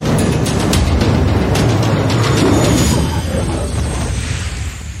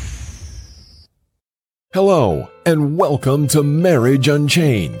Hello, and welcome to Marriage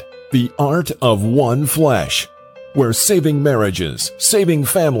Unchained, the art of one flesh, where saving marriages, saving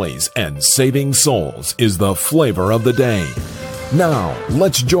families, and saving souls is the flavor of the day. Now,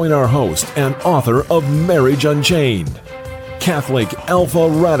 let's join our host and author of Marriage Unchained, Catholic Alpha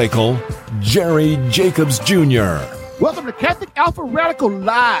Radical, Jerry Jacobs Jr. Welcome to Catholic Alpha Radical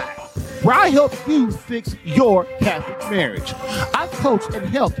Live, where I help you fix your Catholic marriage. I've coached and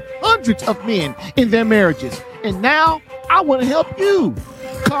helped hundreds of men in their marriages, and now I want to help you.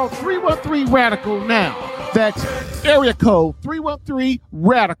 Call 313-RADICAL now. That's area code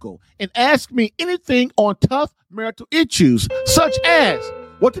 313-RADICAL, and ask me anything on tough marital issues, such as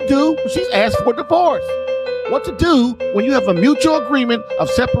what to do when she's asked for divorce, what to do when you have a mutual agreement of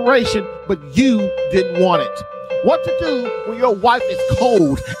separation but you didn't want it, what to do when your wife is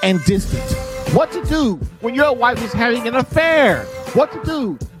cold and distant, what to do when your wife is having an affair, what to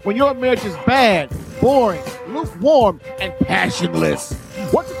do when your marriage is bad, boring, lukewarm, and passionless,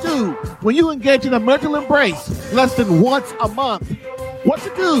 what to do when you engage in a marital embrace less than once a month, what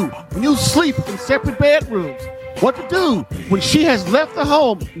to do when you sleep in separate bedrooms, what to do when she has left the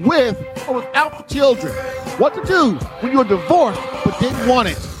home with or without the children, what to do when you're divorced but didn't want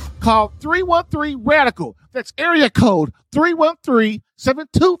it. Call 313-RADICAL. That's area code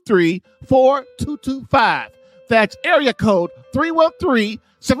 313-723-4225. That's area code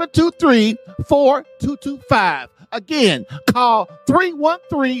 313-723-4225. Again, call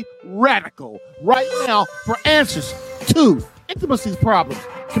 313-RADICAL right now for answers to intimacy problems,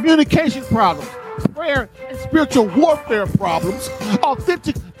 communication problems, prayer and spiritual warfare problems,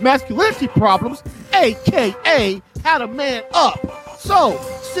 authentic masculinity problems, a.k.a. how to man up. So,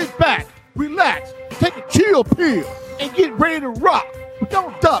 sit back, relax, take a chill pill, and get ready to rock. But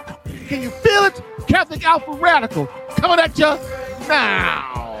don't duck. Can you feel it? Catholic Alpha Radical coming at you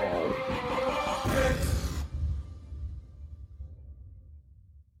now.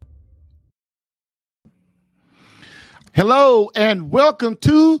 Hello, and welcome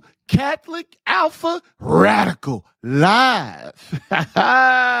to Catholic Alpha Radical Live.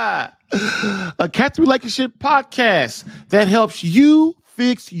 A Catholic relationship podcast that helps you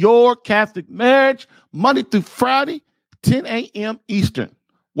fix your Catholic marriage Monday through Friday, 10 a.m. Eastern,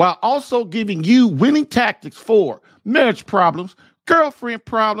 while also giving you winning tactics for marriage problems, girlfriend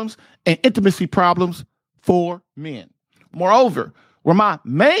problems, and intimacy problems for men. Moreover, where my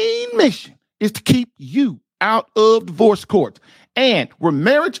main mission is to keep you out of divorce court, and where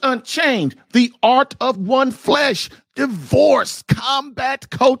Marriage Unchained, the art of one flesh, divorce combat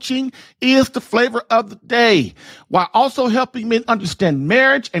coaching is the flavor of the day, while also helping men understand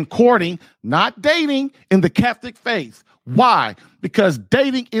marriage and courting, not dating, in the Catholic faith. Why? Because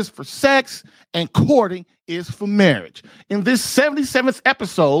dating is for sex and courting is for marriage. In this 77th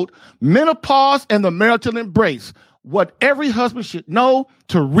episode, Menopause and the Marital Embrace, what every husband should know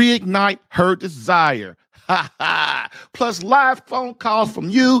to reignite her desire. Plus live phone calls from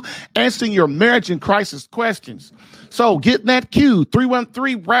you answering your marriage and crisis questions. So get in that queue,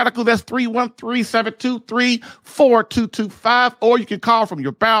 313-RADICAL, that's 313-723-4225, or you can call from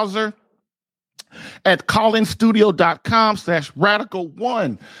your browser at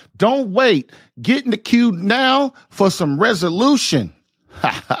callinstudio.com/radical1. Don't wait. Get in the queue now for some resolution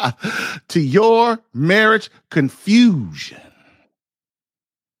to your marriage confusion.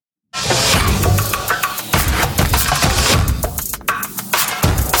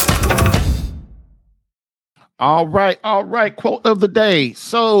 All right. Quote of the day.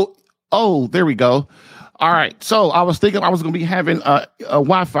 So, there we go. All right. So I was thinking I was going to be having a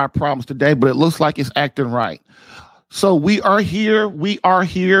Wi-Fi problems today, but it looks like it's acting right. So we are here with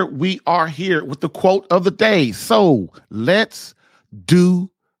the quote of the day. So let's do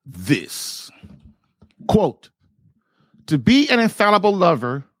this. Quote: to be an infallible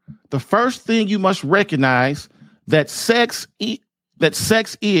lover, the first thing you must recognize that sex is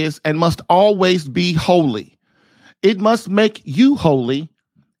and must always be holy. It must make you holy.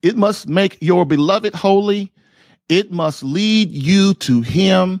 It must make your beloved holy. It must lead you to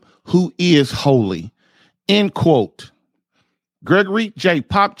him who is holy. End quote. Gregory J.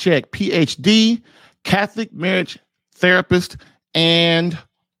 Popchak, PhD, Catholic marriage therapist and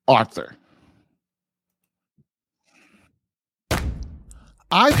author.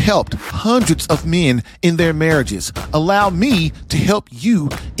 I've helped hundreds of men in their marriages. Allow me to help you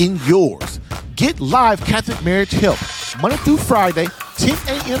in yours. Get live Catholic marriage help Monday through Friday, 10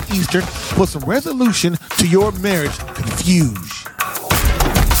 a.m. Eastern, for some resolution to your marriage confusion.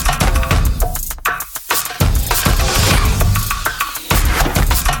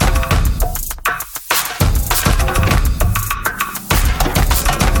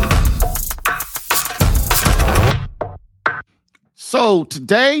 So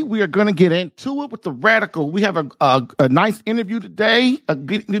today we are going to get into it with the radical. We have a nice interview today,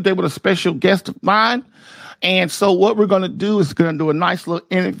 with a special guest of mine. And so what we're going to do is going to do a nice little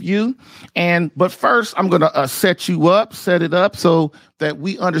interview. But first, I'm going to set it up so that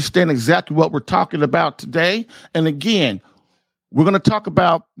we understand exactly what we're talking about today. And again, we're going to talk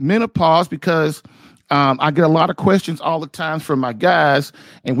about menopause because I get a lot of questions all the time from my guys,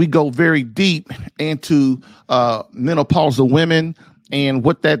 and we go very deep into menopausal women and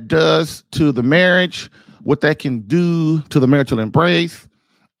what that does to the marriage, what that can do to the marital embrace,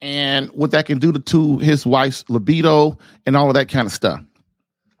 and what that can do to his wife's libido and all of that kind of stuff.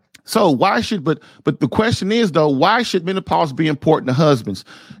 So but the question is though, why should menopause be important to husbands?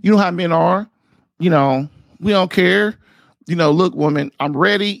 You know how men are, we don't care. Look, woman, I'm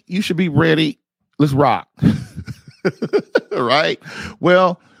ready. You should be ready. Let's rock. Right?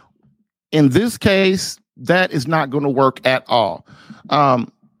 Well, in this case, that is not going to work at all.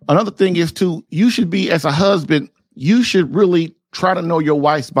 Another thing is too, you should be, as a husband, you should really try to know your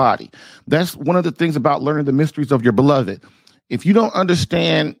wife's body. That's one of the things about learning the mysteries of your beloved. If you don't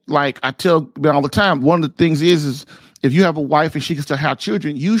understand, like I tell men all the time, one of the things is if you have a wife and she can still have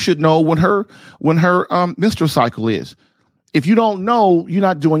children, you should know when her menstrual cycle is. If you don't know, you're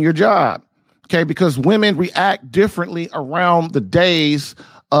not doing your job. Okay, because women react differently around the days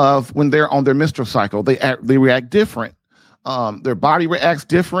of when they're on their menstrual cycle. They react different. Their body reacts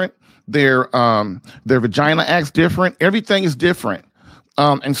different. Their vagina acts different. Everything is different.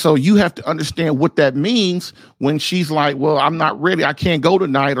 And so you have to understand what that means when she's like, well, I'm not ready. I can't go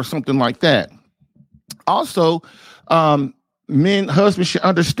tonight or something like that. Also, husbands should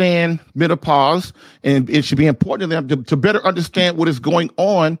understand menopause, and it should be important to them to better understand what is going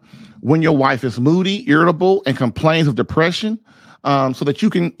on when your wife is moody, irritable, and complains of depression. So that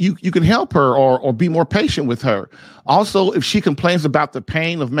you can help her or be more patient with her. Also, if she complains about the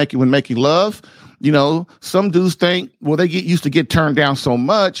pain of making love, some dudes think, well, they get used to get turned down so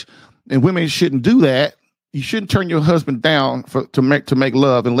much, and women shouldn't do that. You shouldn't turn your husband down to make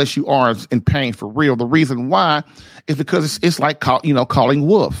love unless you are in pain for real. The reason why is because it's like calling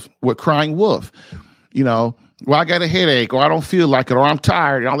wolf, crying wolf. Well, I got a headache, or I don't feel like it, or I'm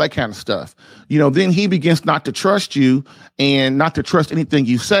tired, and all that kind of stuff. Then he begins not to trust you and not to trust anything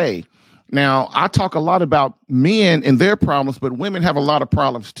you say. Now, I talk a lot about men and their problems, but women have a lot of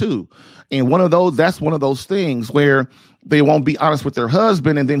problems too. And that's one of those things where they won't be honest with their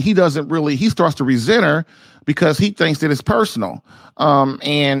husband, and then he starts to resent her because he thinks that it's personal. We've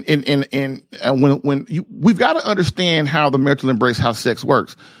got to understand how the marital embrace, how sex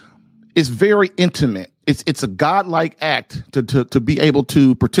works. It's very intimate. It's a godlike act to be able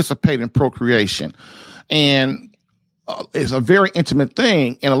to participate in procreation, and it's a very intimate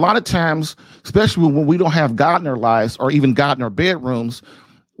thing. And a lot of times, especially when we don't have God in our lives or even God in our bedrooms,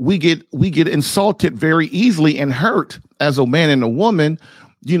 we get insulted very easily and hurt as a man and a woman,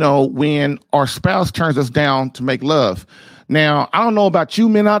 when our spouse turns us down to make love. Now, I don't know about you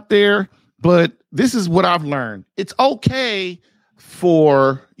men out there, but this is what I've learned. It's okay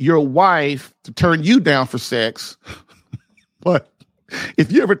for your wife to turn you down for sex, but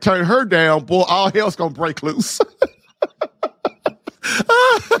if you ever turn her down, boy, all hell's gonna break loose.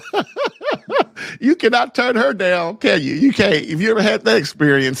 You cannot turn her down, can you? You can't. If you ever had that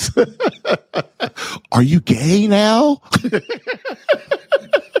experience. Are you gay now?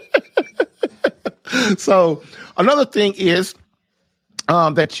 So another thing is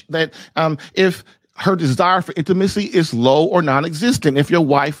that if her desire for intimacy is low or non-existent, if your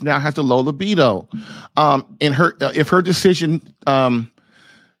wife now has a low libido, if her decision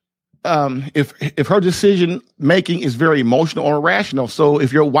making is very emotional or irrational. So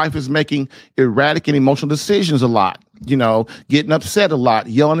if your wife is making erratic and emotional decisions a lot, getting upset a lot,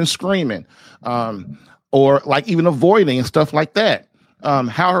 yelling and screaming, or like even avoiding and stuff like that,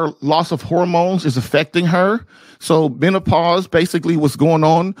 how her loss of hormones is affecting her. So menopause, basically what's going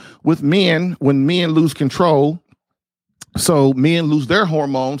on with men when men lose control. So men lose their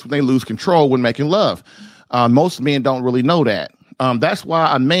hormones when they lose control when making love. Most men don't really know that. That's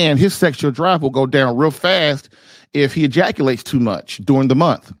why a man, his sexual drive will go down real fast if he ejaculates too much during the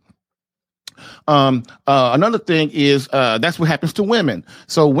month. Another thing is that's what happens to women.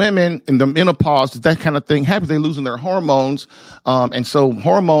 So women in the menopause, that kind of thing happens. They're losing their hormones. And so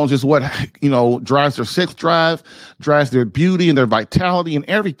hormones is what, drives their sex drive, drives their beauty and their vitality and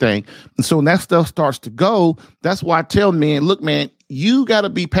everything. And so when that stuff starts to go, that's why I tell men, look, man, you got to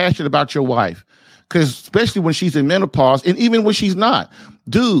be passionate about your wife. Because especially when she's in menopause and even when she's not,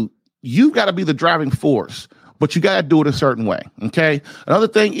 dude, you got to be the driving force, but you got to do it a certain way. Okay. Another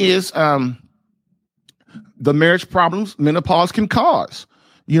thing is, the marriage problems menopause can cause.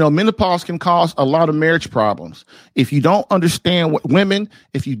 Menopause can cause a lot of marriage problems. If you don't understand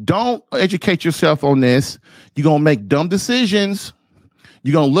if you don't educate yourself on this, you're going to make dumb decisions.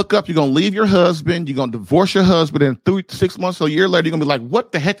 You're going to look up, you're going to leave your husband, you're going to divorce your husband, and 6 months or a year later, you're going to be like,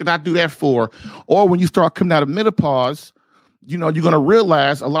 what the heck did I do that for? Or when you start coming out of menopause, you're going to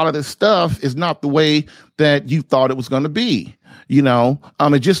realize a lot of this stuff is not the way that you thought it was going to be.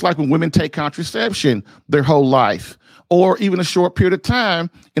 It's just like when women take contraception their whole life, or even a short period of time,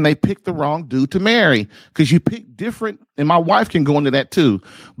 and they pick the wrong dude to marry because you pick different. And my wife can go into that too,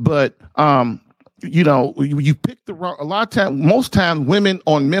 but you pick the wrong. A lot of times, most times, women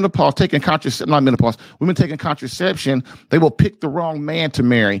on menopause women taking contraception, they will pick the wrong man to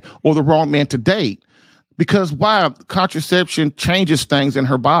marry or the wrong man to date because why? Contraception changes things in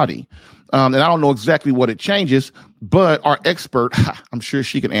her body. And I don't know exactly what it changes, but our expert, I'm sure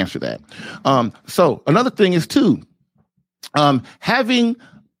she can answer that. So another thing is too, having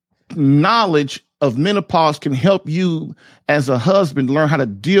knowledge of menopause can help you as a husband learn how to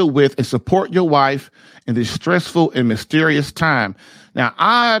deal with and support your wife in this stressful and mysterious time. Now,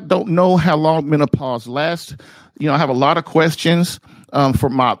 I don't know how long menopause lasts. I have a lot of questions from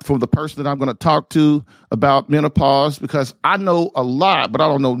the person that I'm going to talk to about menopause because I know a lot, but I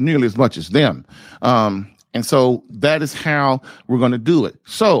don't know nearly as much as them. And so that is how we're going to do it.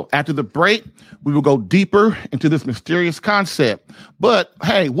 So after the break, we will go deeper into this mysterious concept. But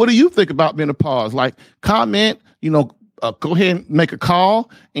hey, what do you think about menopause? Like, comment, go ahead and make a call.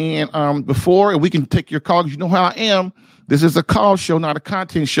 And we can take your call because you know how I am. This is a call show, not a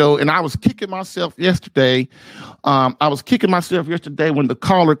content show. And I was kicking myself yesterday. When the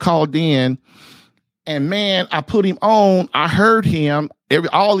caller called in. And man, I put him on. I heard him.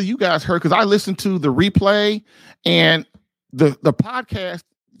 All of you guys heard because I listened to the replay and the podcast.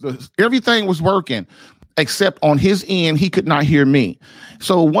 Everything was working except on his end. He could not hear me.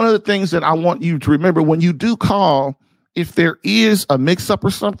 So one of the things that I want you to remember when you do call, if there is a mix up or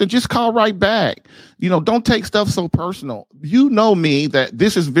something, just call right back. Don't take stuff so personal. You know me that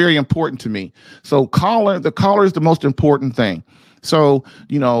this is very important to me. So the caller is the most important thing. So,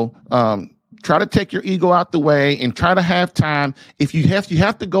 try to take your ego out the way and try to have time. If you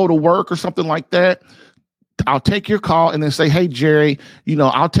have to go to work or something like that, I'll take your call and then say, hey, Jerry,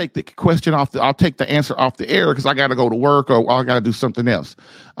 I'll take the answer off the air because I got to go to work or I got to do something else.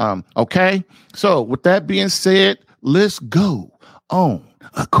 Okay. So with that being said, let's go on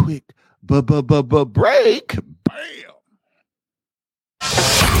a quick break. Bam.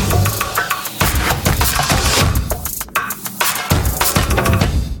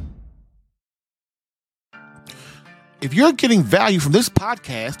 If you're getting value from this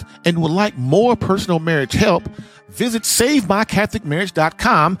podcast and would like more personal marriage help, visit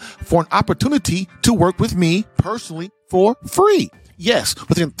SaveMyCatholicMarriage.com for an opportunity to work with me personally for free. Yes,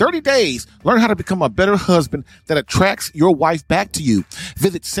 within 30 days, learn how to become a better husband that attracts your wife back to you.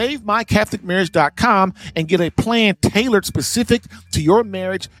 Visit SaveMyCatholicMarriage.com and get a plan tailored specific to your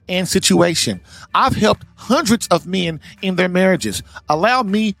marriage and situation. I've helped hundreds of men in their marriages. Allow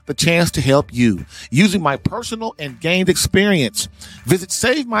me the chance to help you using my personal and gained experience. Visit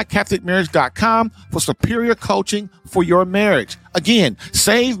SaveMyCatholicMarriage.com for superior coaching for your marriage. Again,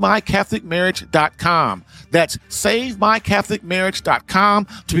 SaveMyCatholicMarriage.com. That's SaveMyCatholicMarriage.com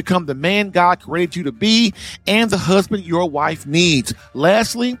to become the man God created you to be and the husband your wife needs.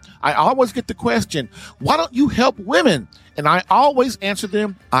 Lastly, I always get the question, why don't you help women? And I always answer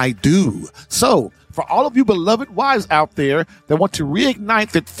them, I do. So, for all of you beloved wives out there that want to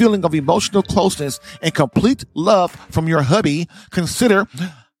reignite that feeling of emotional closeness and complete love from your hubby, consider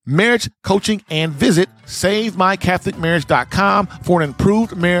marriage coaching and visit SaveMyCatholicMarriage.com for an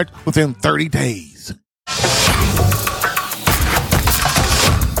improved marriage within 30 days.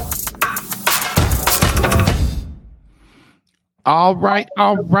 All right.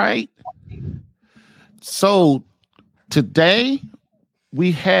 So today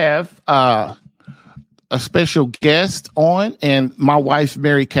we have a special guest on, and my wife,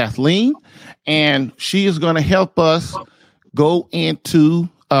 Mary Kathleen, and she is going to help us go into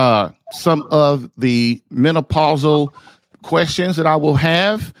some of the menopausal questions that I will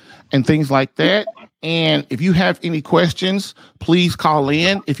have and things like that. And if you have any questions, please call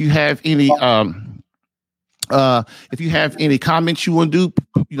in. If you have any comments you want to do,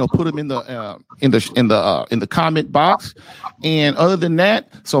 put them in the comment box. And other than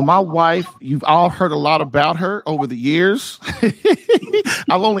that, so my wife, you've all heard a lot about her over the years.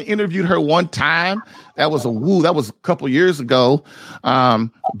 I've only interviewed her one time. That was a couple years ago.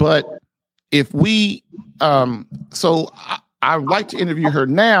 But if we, I like to interview her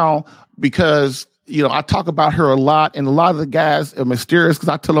now because I talk about her a lot, and a lot of the guys are mysterious because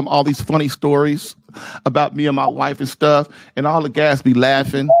I tell them all these funny stories about me and my wife and stuff, and all the guys be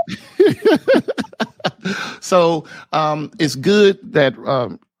laughing. So it's good that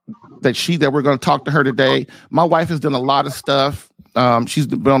we're going to talk to her today. My wife has done a lot of stuff. She's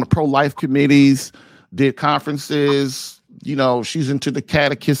been on the pro-life committees, did conferences. She's into the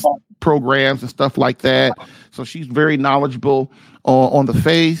catechist programs and stuff like that. So she's very knowledgeable on the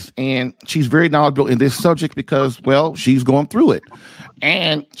faith, and she's very knowledgeable in this subject because, well, she's going through it,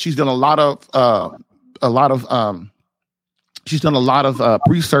 and she's done a lot of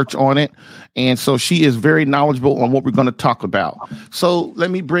research on it, and so she is very knowledgeable on what we're going to talk about. So let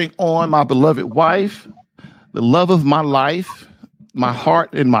me bring on my beloved wife, the love of my life, my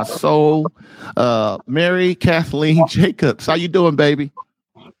heart and my soul, Mary Kathleen Jacobs. How you doing, baby?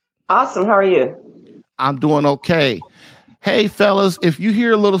 Awesome. How are you? I'm doing okay. Hey, fellas, if you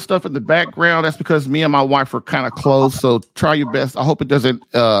hear a little stuff in the background, that's because me and my wife are kind of close. So try your best. I hope it doesn't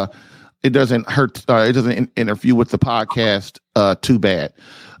hurt. It doesn't interfere with the podcast too bad.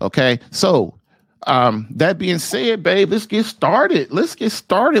 Okay. So that being said, babe, let's get started. Let's get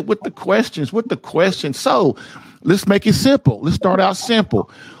started with the questions. So let's make it simple. Let's start out simple.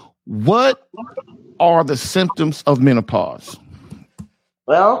 What are the symptoms of menopause?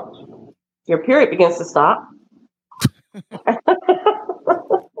 Well, your period begins to stop.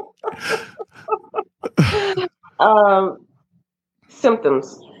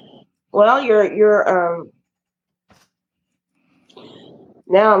 Symptoms. Well, you're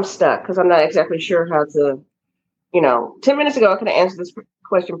now I'm stuck because I'm not exactly sure how to, 10 minutes ago I could have answered this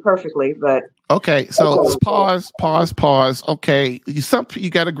question perfectly, but okay. So let's pause. Okay. You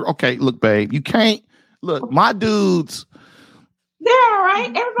gotta, okay, look, babe, you can't look, my dudes. They're all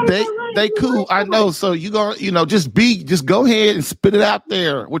right. They cool. I know. So you gonna, just go ahead and spit it out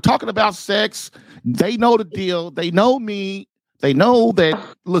there. We're talking about sex. They know the deal. They know me. They know that.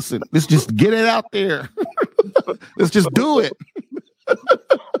 Listen, let's just get it out there. Let's just do it.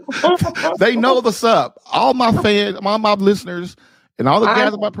 They know what's up. All my fans, all my listeners, and all the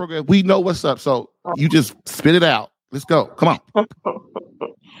guys on my program, we know what's up. So you just spit it out. Let's go. Come on.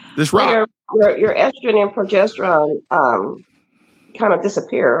 Let's rock. Your estrogen and progesterone kind of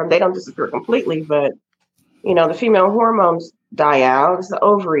disappear. They don't disappear completely, but the female hormones die out as the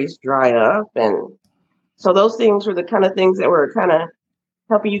ovaries dry up, and so those things were the kind of things that were kind of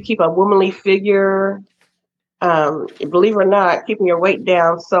helping you keep a womanly figure. Believe it or not, keeping your weight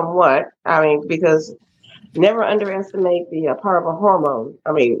down somewhat. I mean, because never underestimate the power of a hormone.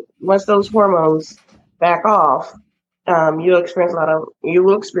 I mean, once those hormones back off, you will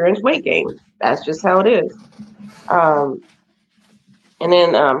experience weight gain. That's just how it is. And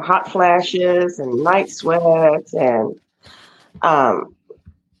then hot flashes and night sweats and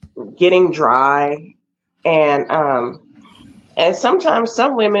getting dry. And sometimes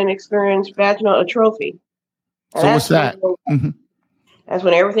some women experience vaginal atrophy. And so what's that? That's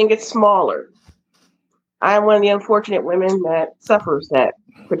when everything gets smaller. I'm one of the unfortunate women that suffers that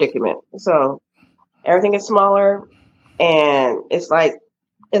predicament. So everything gets smaller, and it's like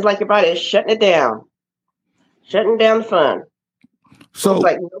your body is shutting down the fun. So,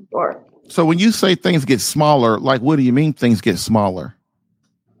 like no more. So when you say things get smaller, like what do you mean things get smaller?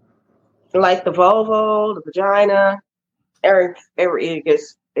 Like the vulva, the vagina, it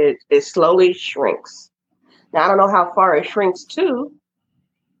slowly shrinks. Now I don't know how far it shrinks to.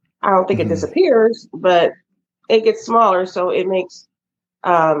 I don't think it disappears, but it gets smaller, so it makes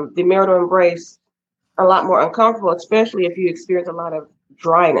the marital embrace a lot more uncomfortable, especially if you experience a lot of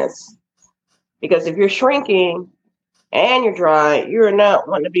dryness. Because if you're shrinking and you're dry, you're not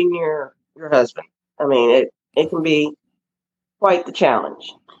wanting to be near your husband. I mean, it can be quite the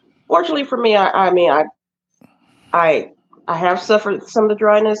challenge. Fortunately for me, I have suffered some of the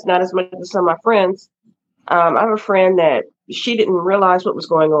dryness, not as much as some of my friends. I have a friend that she didn't realize what was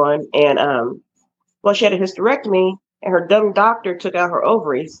going on, and she had a hysterectomy, and her dumb doctor took out her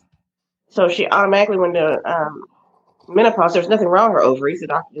ovaries, so she automatically went to menopause. There's nothing wrong with her ovaries. The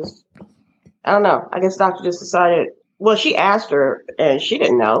doctor just, I don't know. I guess the doctor just decided. Well, she asked her, and she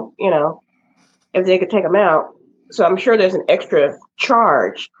didn't know, if they could take them out. So I'm sure there's an extra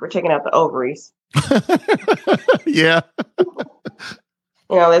charge for taking out the ovaries. Yeah.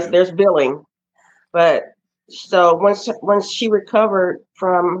 There's billing. But so once she recovered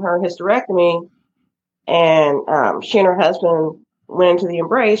from her hysterectomy and she and her husband went into the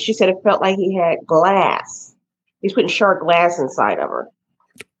embrace, she said it felt like he had glass. He's putting sharp glass inside of her.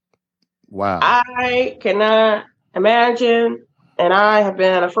 Wow. I cannot imagine, and I have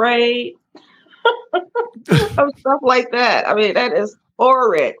been afraid of stuff like that. I mean, that is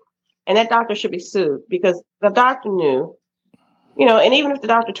horrid. And that doctor should be sued because the doctor knew, and even if the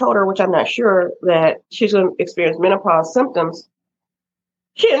doctor told her, which I'm not sure, that she's going to experience menopause symptoms,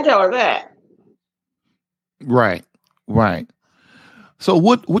 she didn't tell her that. Right. So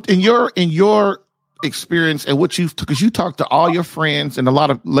what in your experience and because you talk to all your friends and a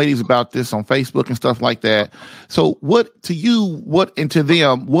lot of ladies about this on Facebook and stuff like that. So what to you, and to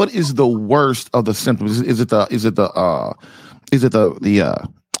them, what is the worst of the symptoms? Is it the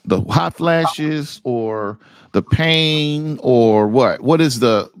hot flashes or the pain or what? What is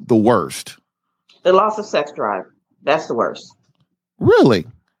the worst? The loss of sex drive. That's the worst. Really?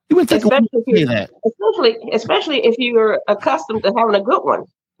 You wouldn't think especially if you're accustomed to having a good one,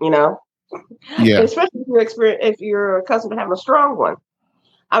 Yeah. Especially if you're accustomed to having a strong one.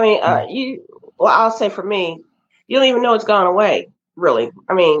 I mean, I'll say for me, you don't even know it's gone away, really.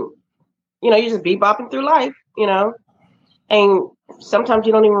 I mean, you just bebopping through life, and sometimes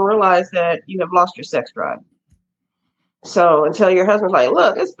you don't even realize that you have lost your sex drive. So until your husband's like,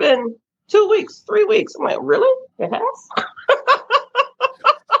 look, it's been 2 weeks, 3 weeks. I'm like, really? It has?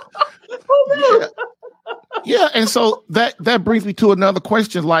 Yeah, and so that brings me to another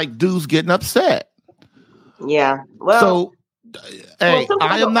question, like dudes getting upset. Yeah. Well, so hey,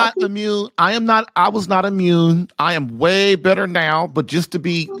 I am not immune. I was not immune. I am way better now, but just to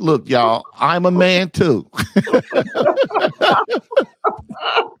be, look, y'all, I'm a man too.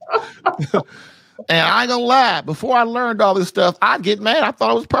 And I ain't gonna lie, before I learned all this stuff, I'd get mad. I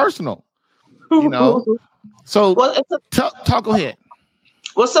thought it was personal. So talk, go ahead.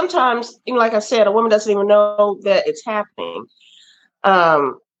 Well, sometimes, like I said, a woman doesn't even know that it's happening.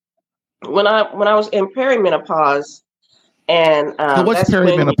 When I was in perimenopause, and so what's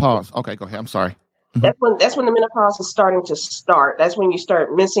perimenopause? Okay, go ahead. I'm sorry. That's when the menopause is starting to start. That's when you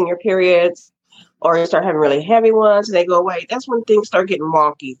start missing your periods, or you start having really heavy ones, and they go away. That's when things start getting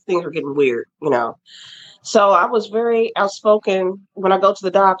wonky. Things are getting weird, So I was very outspoken when I go to the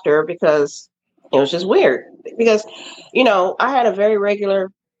doctor because it was just weird. Because, I had a very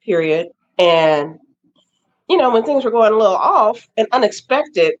regular period, and, when things were going a little off and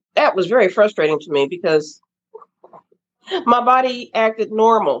unexpected, that was very frustrating to me because my body acted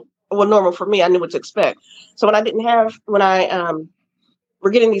normal. Well, normal for me, I knew what to expect. So when I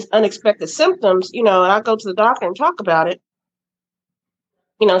were getting these unexpected symptoms, and I go to the doctor and talk about it,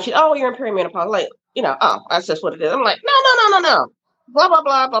 you're in perimenopause. Like, that's just what it is. I'm like, no. Blah, blah,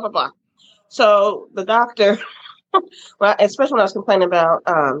 blah, blah, blah, blah. So the doctor, well, especially when I was complaining about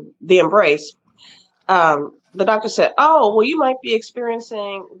the embrace, the doctor said, oh, well, you might be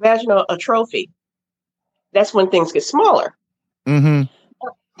experiencing vaginal atrophy. That's when things get smaller. Mm-hmm.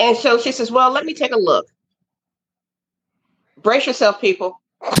 And so she says, well, let me take a look. Brace yourself, people.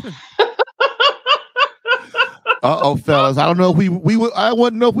 Uh-oh, fellas. I don't know if I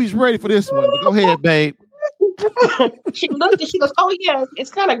wouldn't know if we was ready for this one. But go ahead, babe. She looked and she goes, oh yeah,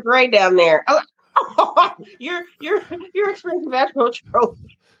 it's kind of gray down there. I'm like, oh, you're experiencing vaginal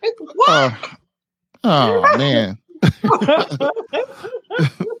atrophy. What? Oh man.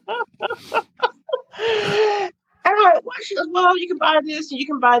 And I'm like, what? She goes, well, you can buy this and you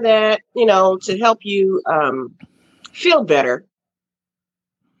can buy that, to help you feel better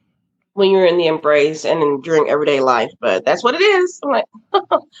when you're in the embrace and during everyday life. But that's what it is. I'm like,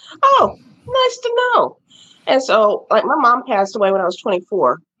 oh, nice to know. And so, like, my mom passed away when I was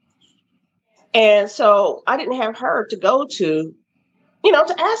 24. And so I didn't have her to go to,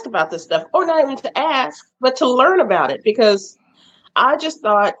 to ask about this stuff, or not even to ask, but to learn about it, because I just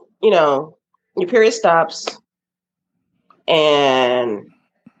thought, your period stops and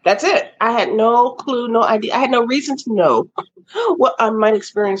that's it. I had no clue, no idea. I had no reason to know what I might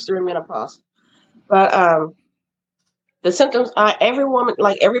experience during menopause. But the symptoms, every woman,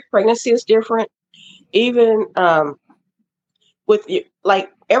 like every pregnancy is different. Even with you, like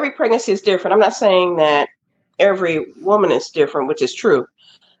every pregnancy is different. I'm not saying that every woman is different, which is true,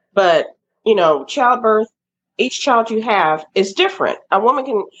 but childbirth, each child you have is different. If a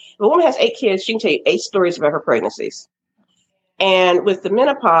woman has 8 kids, she can tell you 8 stories about her pregnancies. And with the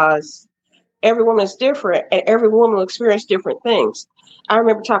menopause, every woman is different, and every woman will experience different things. I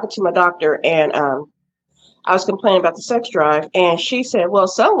remember talking to my doctor, and I was complaining about the sex drive, and she said, well,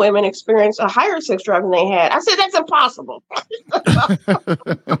 some women experience a higher sex drive than they had. I said, that's impossible.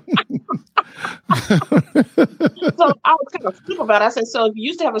 So I was kind of flip about it. I said, so if you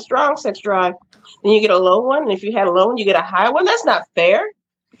used to have a strong sex drive, then you get a low one. And if you had a low one, you get a high one. That's not fair.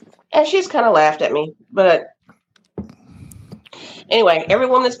 And she's kind of laughed at me. But anyway, every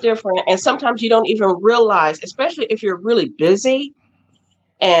woman is different. And sometimes you don't even realize, especially if you're really busy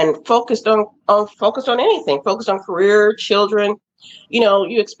and focused on anything, focused on career, children,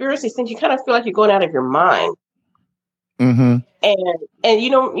 you experience these things, you kind of feel like you're going out of your mind. Mm-hmm. And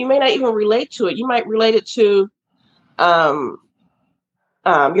you may not even relate to it. You might relate it to your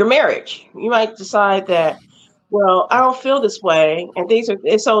marriage. You might decide that, well, I don't feel this way, and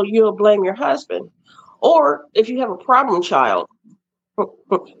so you'll blame your husband. Or if you have a problem child,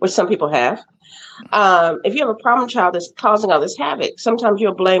 which some people have, if you have a problem child that's causing all this havoc, sometimes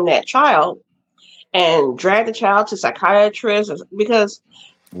you'll blame that child and drag the child to psychiatrists because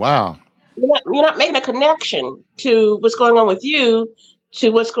wow, you're not making a connection to what's going on with you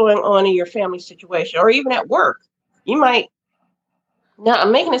to what's going on in your family situation or even at work. You might. Now,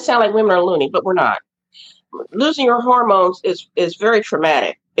 I'm making it sound like women are loony, but we're not. Losing your hormones is very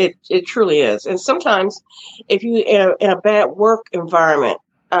traumatic. It truly is. And sometimes, if you in a bad work environment,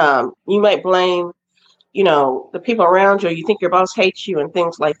 you might blame, the people around you. You think your boss hates you and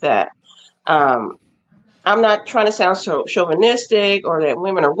things like that. I'm not trying to sound so chauvinistic or that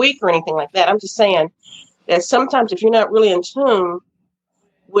women are weak or anything like that. I'm just saying that sometimes if you're not really in tune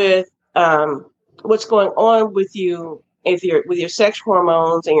with what's going on with you, with your sex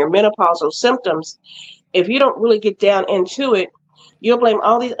hormones and your menopausal symptoms, if you don't really get down into it, you'll blame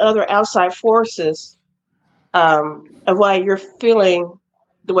all these other outside forces of why you're feeling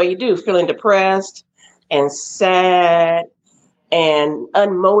the way you do, feeling depressed and sad and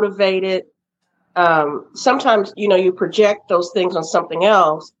unmotivated. Sometimes, you project those things on something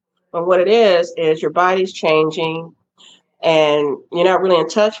else, but what it is your body's changing and you're not really in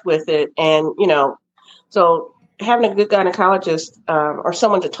touch with it. And, so having a good gynecologist or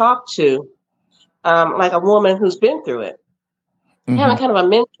someone to talk to, like a woman who's been through it, having kind of a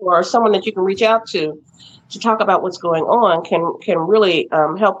mentor or someone that you can reach out to talk about what's going on can really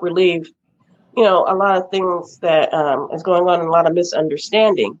help relieve, a lot of things that is going on and a lot of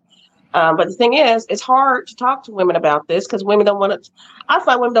misunderstanding. But the thing is, it's hard to talk to women about this because women don't want to. I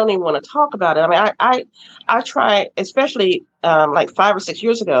find women don't even want to talk about it. I mean, I try, especially like 5 or 6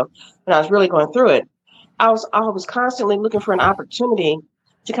 years ago when I was really going through it. I was constantly looking for an opportunity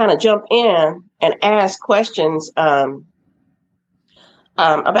to kind of jump in and ask questions about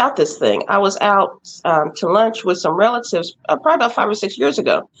this thing. I was out to lunch with some relatives probably about 5 or 6 years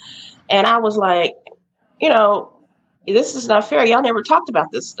ago, and I was like, this is not fair. Y'all never talked about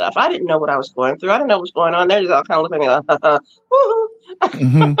this stuff. I didn't know what I was going through. I didn't know what was going on. They're just all kind of looking at me like, woohoo,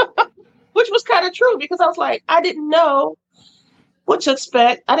 which was kind of true because I was like, I didn't know what to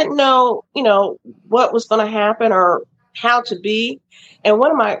expect. I didn't know, what was going to happen or how to be. And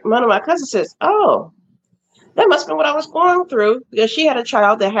one of my cousins says, "Oh, that must have been what I was going through," because she had a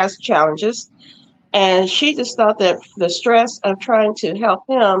child that has challenges, and she just thought that the stress of trying to help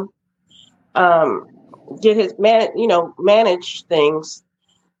him get his manage things.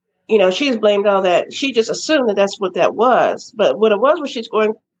 She just blamed all that. She just assumed that that's what that was. But what it was she's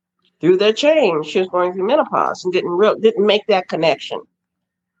going through the change. She was going through menopause and didn't make that connection.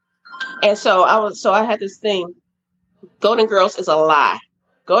 And so I had this thing. Golden Girls is a lie.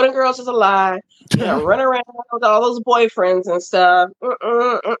 Golden Girls is a lie. Run around with all those boyfriends and stuff.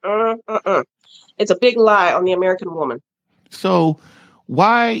 It's a big lie on the American woman. So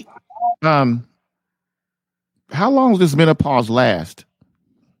why, how long does this menopause last?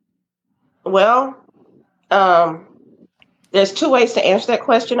 Well, there's 2 ways to answer that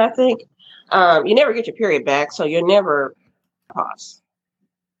question, I think. You never get your period back, so you're never pause.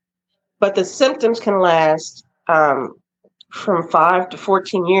 But the symptoms can last from 5 to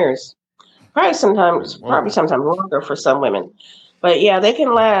 14 years. Probably sometimes longer for some women. But yeah, they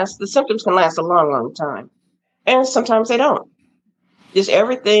can last. The symptoms can last a long, long time. And sometimes they don't. Just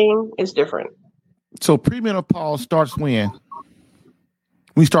everything is different. So premenopause starts when?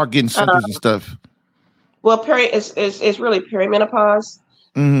 We start getting symptoms and stuff. Well, it's really perimenopause.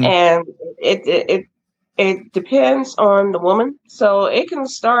 And it depends on the woman. So it can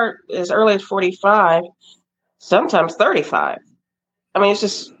start as early as 45, sometimes 35. I mean, it's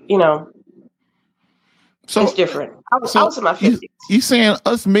just, so it's different. I was in my 50s. You saying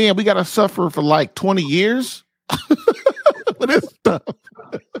us men, we got to suffer for like 20 years for this stuff?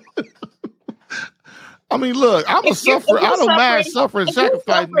 I mean, look, I'm a sufferer. I don't mind suffering and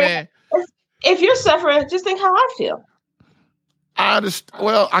sacrificing, man. If you're suffering, just think how I feel. I understand.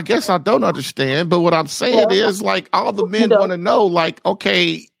 Well, I guess I don't understand, but what I'm saying is, like, all the men want to know, like,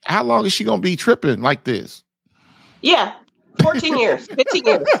 okay, how long is she going to be tripping like this? Yeah, 14 years, 15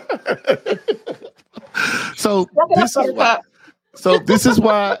 years. So this is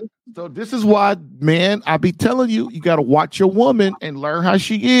why, man, I be telling you, you got to watch your woman and learn how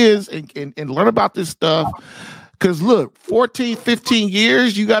she is and learn about this stuff. Because look, 14, 15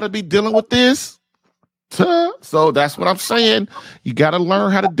 years, you got to be dealing with this. So that's what I'm saying. You got to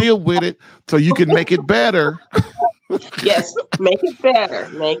learn how to deal with it so you can make it better. Yes, make it better.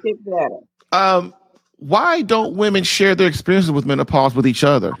 Make it better. Why don't women share their experiences with menopause with each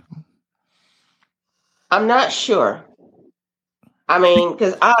other? I'm not sure. I mean,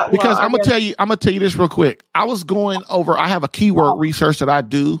 because I'm gonna tell you this real quick. I was going over. I have a keyword research that I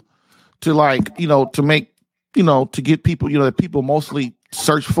do to to make to get people that people mostly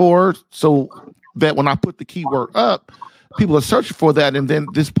search for, so that when I put the keyword up, people are searching for that, and then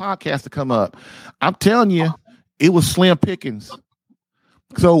this podcast to come up. I'm telling you, it was slim pickings.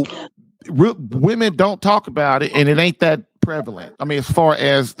 So women don't talk about it, and it ain't that prevalent. I mean, as far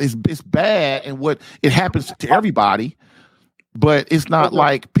as it's bad and what it happens to everybody, but it's not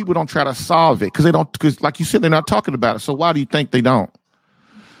like people don't try to solve it because like you said, they're not talking about it. So why do you think they don't?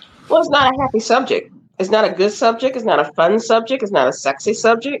 Well, it's not a happy subject. It's not a good subject. It's not a fun subject. It's not a sexy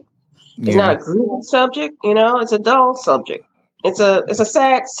subject. It's not a groovy subject. It's a dull subject. It's a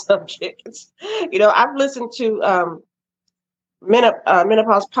sad subject. I've listened to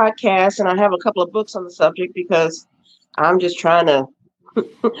menopause podcasts, and I have a couple of books on the subject because I'm just trying to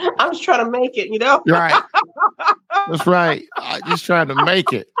make it. Right. That's right. I'm just trying to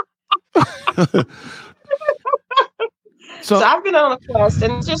make it. So I've been on a quest,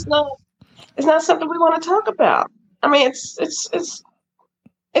 and it's not something we want to talk about. I mean,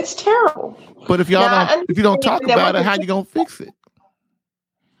 it's terrible. But if you don't talk about it, how you gonna fix it?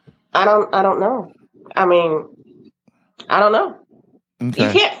 I don't know. I mean, I don't know. Okay.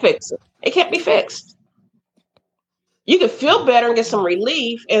 You can't fix it. It can't be fixed. You can feel better and get some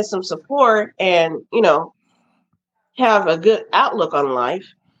relief and some support and, have a good outlook on life.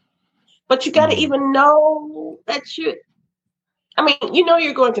 But you got to even know that you're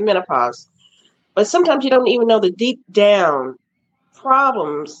going through menopause, but sometimes you don't even know the deep down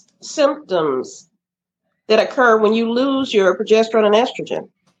problems, symptoms that occur when you lose your progesterone and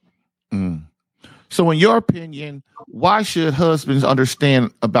estrogen. So in your opinion, why should husbands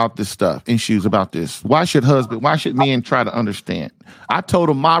understand about this stuff, issues about this? Why should men try to understand? I told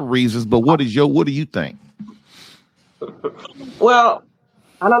them my reasons, but what do you think? Well,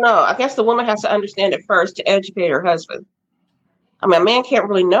 I don't know. I guess the woman has to understand it first to educate her husband. I mean, a man can't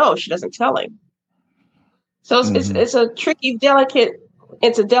really know if she doesn't tell him. So it's a tricky, delicate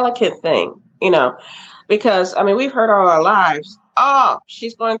thing, because, I mean, we've heard all our lives,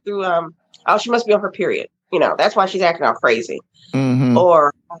 she's going through, she must be on her period. That's why she's acting all crazy. Mm-hmm.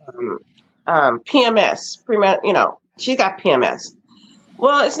 Or PMS, she's got PMS.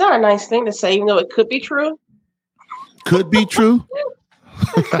 Well, it's not a nice thing to say, even though it could be true. Could be true.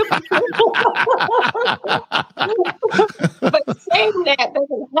 But saying that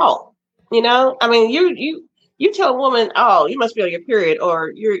doesn't help. I mean, you tell a woman, you must be on your period, or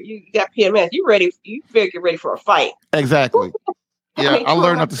you got PMS. You better get ready for a fight. Exactly. Yeah, I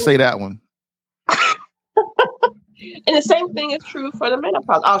learned not to say that one. And the same thing is true for the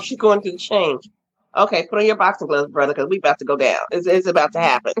menopause. She's going through the change. Okay, put on your boxing gloves, brother, because we about to go down. It's about to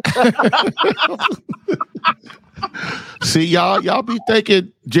happen. See, y'all be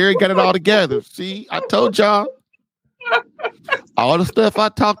thinking Jerry got it all together. See, I told y'all. All the stuff I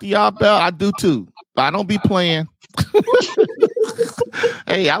talk to y'all about, I do too. I don't be playing.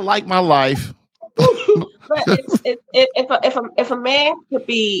 Hey, I like my life. But if a man could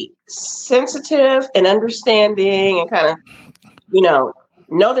be sensitive and understanding and kind of,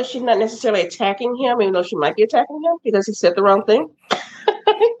 know that she's not necessarily attacking him, even though she might be attacking him because he said the wrong thing.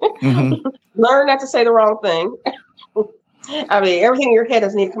 Mm-hmm. Learn not to say the wrong thing. I mean, everything in your head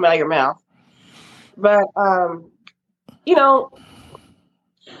doesn't need to come out of your mouth. But, I don't know.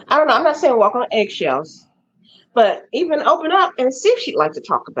 I'm not saying walk on eggshells, but even open up and see if she'd like to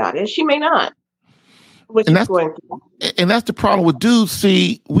talk about it. She may not. And that's the problem with dudes.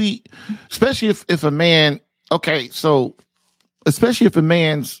 See, especially if a man, especially if a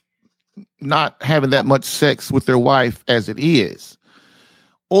man's not having that much sex with their wife as it is,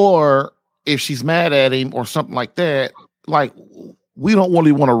 or if she's mad at him or something like that, like, we don't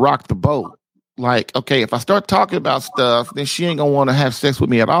really want to rock the boat. Like, okay, if I start talking about stuff, then she ain't gonna want to have sex with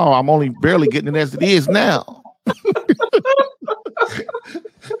me at all. I'm only barely getting it as it is now.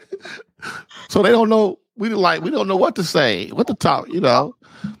 So they don't know. We don't know what to say, what to talk,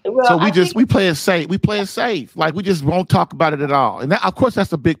 Well, so we play it safe. We play it safe. Like, we just won't talk about it at all. And that, of course,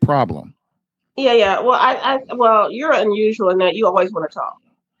 that's a big problem. Yeah. Well, you're unusual in that you always want to talk.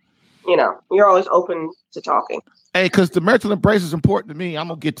 You're always open to talking. Hey, because the marital embrace is important to me. I'm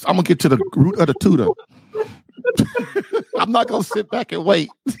gonna get to the root of the tutor. I'm not gonna sit back and wait.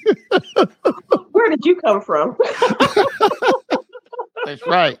 Where did you come from? That's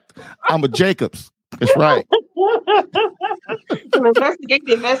right. I'm a Jacobs. That's right. Investigate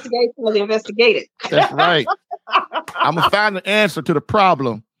the investigation of the investigated. That's right. I'm gonna find the answer to the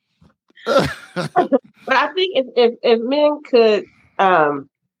problem. But I think if men could, I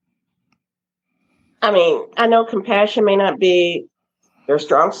mean, I know compassion may not be their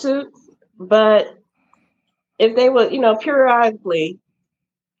strong suit, but if they would, periodically,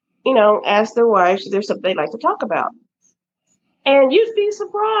 ask their wives if there's something they'd like to talk about. And you'd be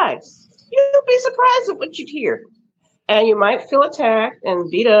surprised. You'd be surprised at what you'd hear. And you might feel attacked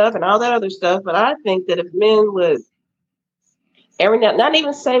and beat up and all that other stuff. But I think that if men would every now, not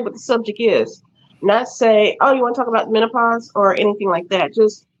even say what the subject is, not say, oh, you want to talk about menopause or anything like that.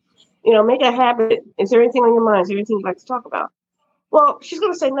 Just, make a habit. Is there anything on your mind? Is there anything you'd like to talk about? Well, she's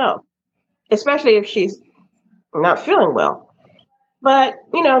going to say no, especially if she's not feeling well. But,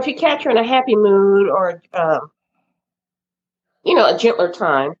 if you catch her in a happy mood or, a gentler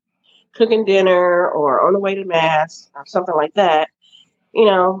time, cooking dinner or on the way to mass or something like that,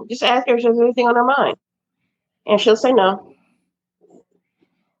 just ask her if there's anything on her mind. And she'll say no.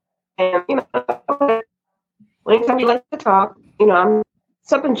 And, anytime you like to talk, I'm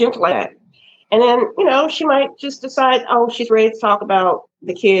something gentle like that. And then, she might just decide, oh, she's ready to talk about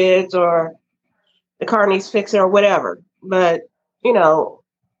the kids or the car needs fixing or whatever. But, I'm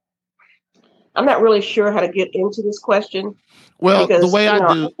not really sure how to get into this question. Well, because, the way I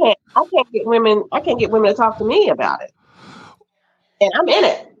do, I can't get women to talk to me about it. And I'm in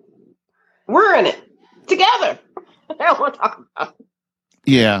it. We're in it together. I don't want to talk about it.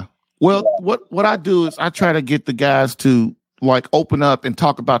 Yeah. Well, what I do is I try to get the guys to open up and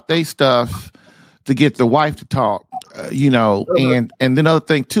talk about their stuff to get the wife to talk, and then other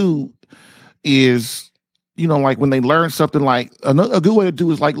thing too is, when they learn something, a good way to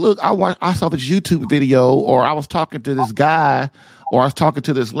do is look, I saw this YouTube video, or I was talking to this guy, or I was talking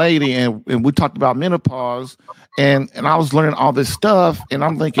to this lady, and we talked about menopause, and I was learning all this stuff, and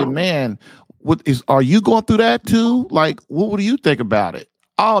I'm thinking, man, are you going through that too? What do you think about it?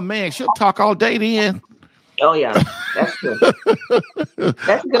 Oh man, she'll talk all day then. Oh yeah, that's good.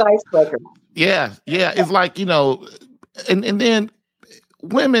 That's a good icebreaker. Yeah. It's and then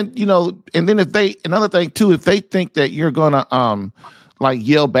women, and then another thing too, if they think that you're gonna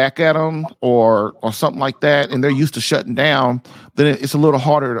yell back at them or something like that, and they're used to shutting down, then it's a lot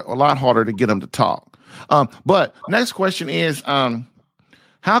harder to get them to talk. But next question is,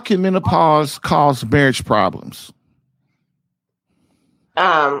 how can menopause cause marriage problems?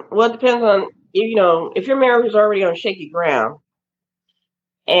 Well, it depends on, if your marriage is already on shaky ground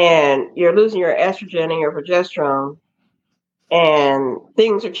and you're losing your estrogen and your progesterone and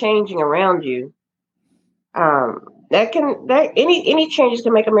things are changing around you, any changes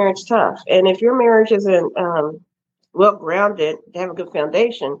can make a marriage tough. And if your marriage isn't well grounded, to have a good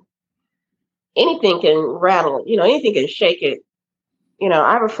foundation, anything can rattle. Anything can shake it.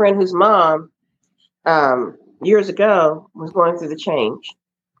 I have a friend whose mom, years ago, was going through the change.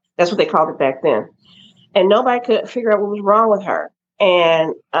 That's what they called it back then, and nobody could figure out what was wrong with her.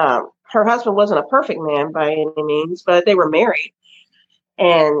 And her husband wasn't a perfect man by any means, but they were married.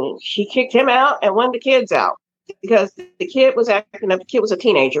 And she kicked him out and wanted the kids out because the kid was acting up. The kid was a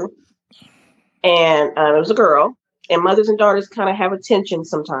teenager, and it was a girl. And mothers and daughters kind of have a tension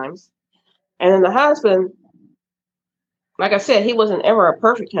sometimes. And then the husband, like I said, he wasn't ever a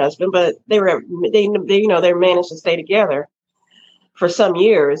perfect husband, but they managed to stay together for some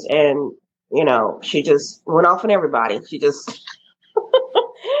years. And she just went off on everybody. She just,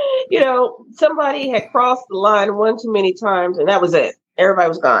 somebody had crossed the line one too many times, and that was it. Everybody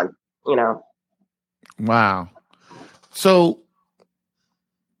was gone. Wow. So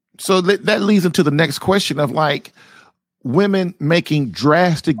that leads into the next question of women making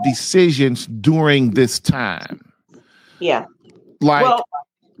drastic decisions during this time. Yeah. You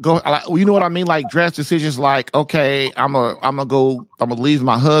know what I mean? Drastic decisions, okay, I'm gonna leave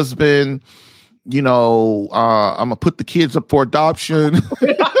my husband, I'm gonna put the kids up for adoption.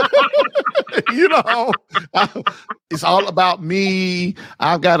 It's all about me.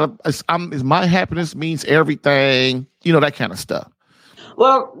 My happiness means everything, that kind of stuff.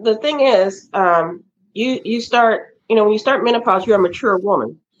 Well, the thing is, you start, when you start menopause, you're a mature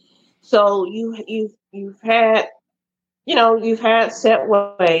woman. So you've had set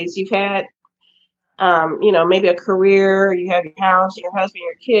ways, you've had, maybe a career, you have your house, your husband,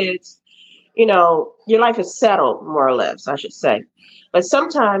 your kids, your life is settled more or less, I should say. But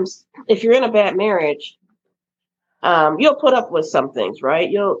sometimes if you're in a bad marriage, you'll put up with some things, right?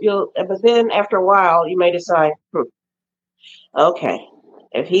 But then after a while, you may decide, okay,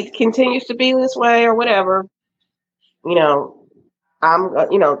 if he continues to be this way or whatever, I'm,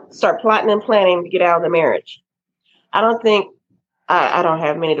 start plotting and planning to get out of the marriage. I don't think, I don't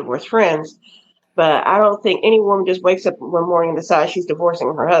have many divorced friends, but I don't think any woman just wakes up one morning and decides she's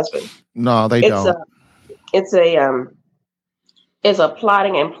divorcing her husband. No, they don't. It's a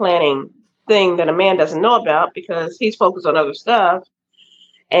plotting and planning thing that a man doesn't know about because he's focused on other stuff.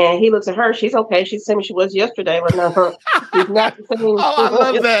 And he looks at her. She's okay. She's the same as she was yesterday. But no, she's not the same. Oh, I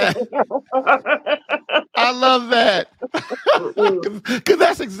love that. I love that. Because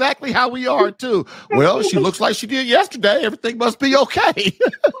that's exactly how we are, too. Well, she looks like she did yesterday. Everything must be okay.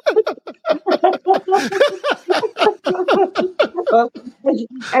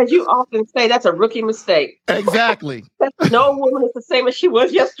 As you often say, that's a rookie mistake. Exactly. No woman is the same as she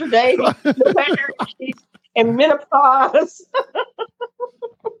was yesterday. No matter if she's in menopause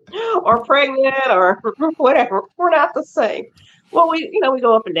or pregnant or whatever. We're not the same. Well, we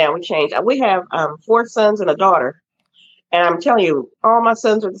go up and down. We change. We have 4 sons and a daughter. And I'm telling you, all my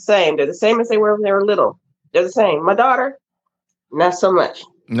sons are the same. They're the same as they were when they were little. They're the same. My daughter, not so much.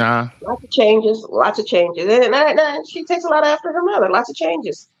 Nah. Lots of changes. And she takes a lot after her mother. Lots of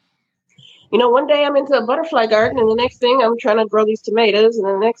changes. One day I'm into a butterfly garden, and the next thing I'm trying to grow these tomatoes, and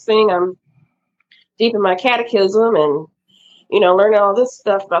the next thing I'm deep in my catechism and, learning all this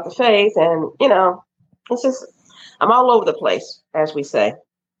stuff about the faith. And, it's just, I'm all over the place, as we say.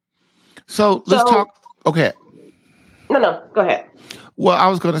 So let's talk. Okay. No, go ahead. Well, I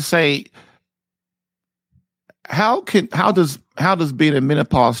was going to say, how does being in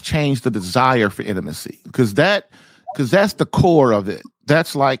menopause change the desire for intimacy? Because that's the core of it.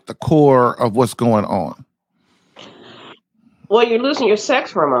 That's like the core of what's going on. Well, you're losing your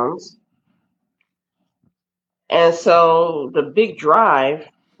sex hormones. And so the big drive,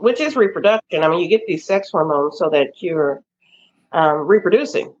 which is reproduction, you get these sex hormones so that you're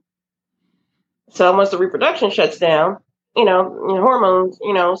reproducing. So once the reproduction shuts down, your hormones,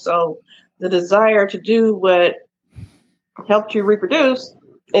 so the desire to do what helped you reproduce,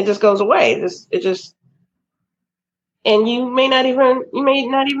 it just goes away. And you may not even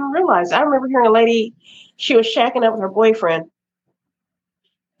realize. I remember hearing a lady, she was shacking up with her boyfriend,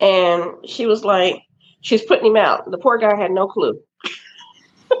 and she was like, she's putting him out. The poor guy had no clue.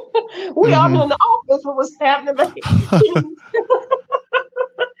 We all knew in the office what was happening, but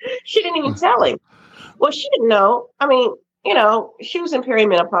she didn't even tell him. Well, she didn't know. She was in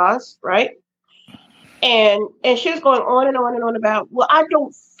perimenopause, right? And she was going on and on and on about, well, I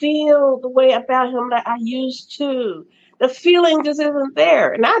don't feel the way about him that I used to. The feeling just isn't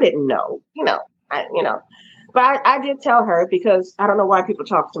there. And I didn't know, But I did tell her, because I don't know why people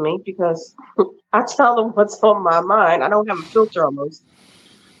talk to me, because I tell them what's on my mind. I don't have a filter almost.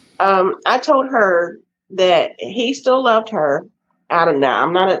 I told her that he still loved her. I don't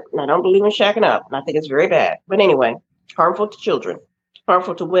believe in shacking up. And I think it's very bad. But anyway, harmful to children,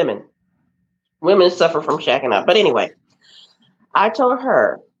 harmful to women. Women suffer from shacking up. But anyway, I told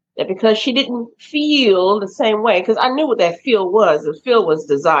her that because she didn't feel the same way, because I knew what that feel was. The feel was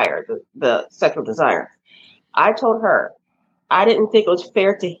desire, the sexual desire. I told her I didn't think it was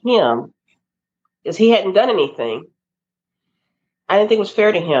fair to him, because he hadn't done anything. I didn't think it was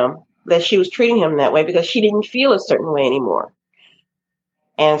fair to him that she was treating him that way, because she didn't feel a certain way anymore.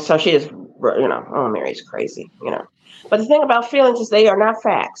 And so she just, Mary's crazy, But the thing about feelings is they are not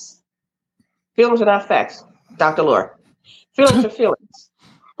facts. Feelings are not facts, Dr. Laura. Feelings are feelings.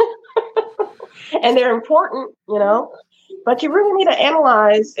 And they're important, but you really need to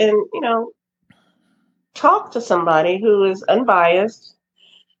analyze and, talk to somebody who is unbiased,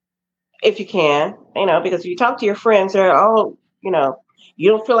 if you can, because if you talk to your friends, they're all, you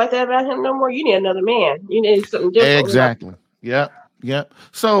don't feel like that about him no more. You need another man. You need something different. Exactly. Yep.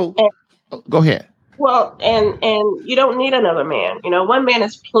 So go ahead. Well, and you don't need another man. One man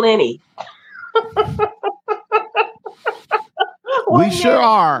is plenty. We sure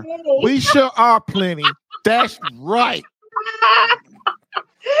are. We sure are plenty. That's right.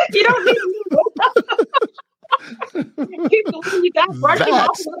 You don't need you got to brush him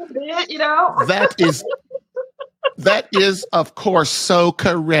off a little bit, That is, of course, so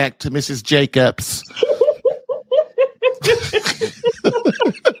correct, Mrs. Jacobs.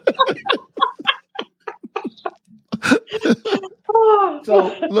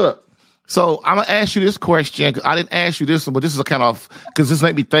 So I'm gonna ask you this question. I didn't ask you this one, but this is a kind of, because this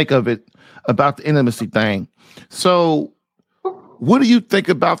made me think of it, about the intimacy thing. So what do you think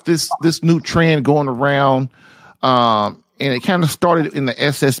about this new trend going around? And it kind of started in the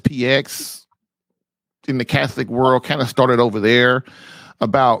SSPX, in the Catholic world, kind of started over there,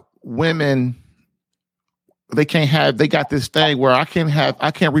 about women they got this thing where I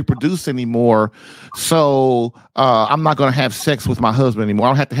can't reproduce anymore. So I'm not going to have sex with my husband anymore. I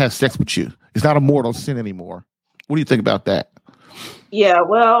don't have to have sex with you. It's not a mortal sin anymore. What do you think about that? Yeah,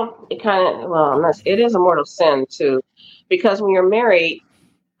 well, it is a mortal sin too, because when you're married,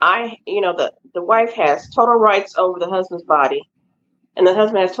 the wife has total rights over the husband's body, and the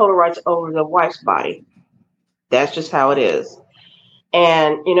husband has total rights over the wife's body. That's just how it is.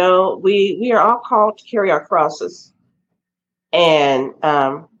 And, we are all called to carry our crosses. And,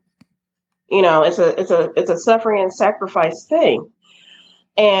 it's a suffering and sacrifice thing.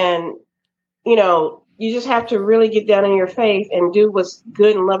 And, you just have to really get down in your faith and do what's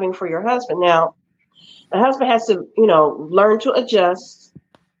good and loving for your husband. Now, the husband has to, learn to adjust.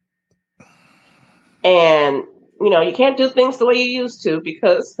 And, you can't do things the way you used to,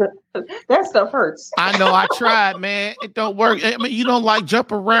 because that stuff hurts. I know. I tried, man. It don't work. I mean, you don't like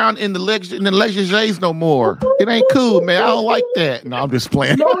jump around in the legislatures no more. It ain't cool, man. I don't like that. No, I'm just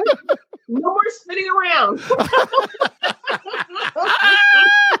playing. No more spinning around.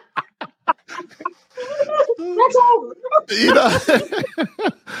 That's over.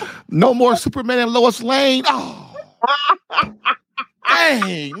 No more Superman and Lois Lane. Oh,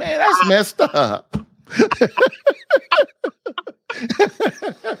 dang, man, that's messed up.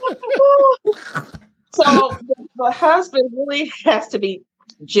 So the husband really has to be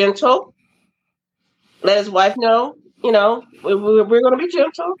gentle. Let his wife know, we're going to be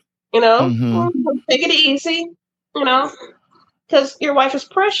gentle, take it easy, because your wife is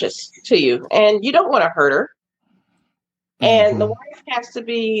precious to you and you don't want to hurt her. And the wife has to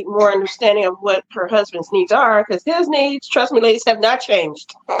be more understanding of what her husband's needs are, because his needs, trust me, ladies, have not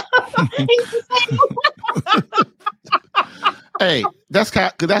changed. Hey, that's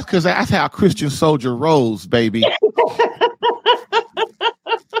because that's how Christian soldier rolls, baby.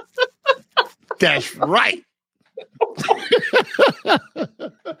 That's right.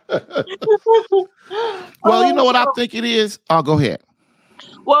 Well, you know what I think it is? Oh, go ahead.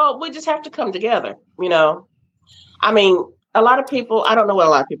 Well, we just have to come together, I mean, a lot of people, I don't know what a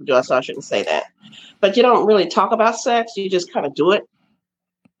lot of people do, so I shouldn't say that. But you don't really talk about sex. You just kind of do it.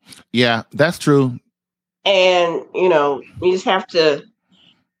 Yeah, that's true. And, you just have to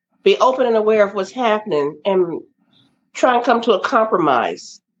be open and aware of what's happening and try and come to a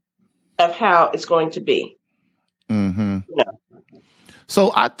compromise of how it's going to be. Mm-hmm.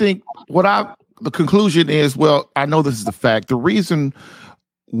 So I think the conclusion is, well, I know this is the fact. The reason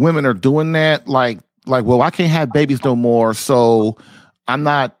women are doing that, well, I can't have babies no more, so I'm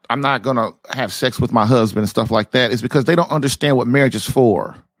not gonna have sex with my husband and stuff like that, is because they don't understand what marriage is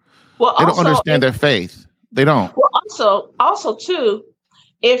for. Well, they don't understand their faith. They don't. Well, also too,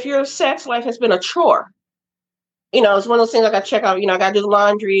 if your sex life has been a chore, it's one of those things I got to check out. I got to do the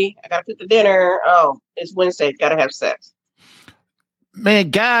laundry, I got to cook the dinner. Oh, it's Wednesday, got to have sex.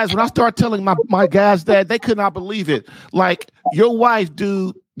 Man, guys, when I start telling my guys that, they could not believe it. Like, your wife,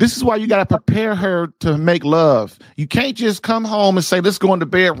 dude, this is why you got to prepare her to make love. You can't just come home and say, let's go in the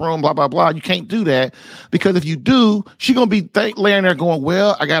bedroom, blah, blah, blah. You can't do that, because if you do, she's going to be laying there going,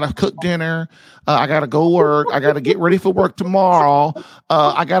 well, I got to cook dinner. I got to go work. I got to get ready for work tomorrow.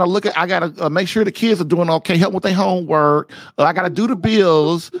 I got to make sure the kids are doing okay, help with their homework. I got to do the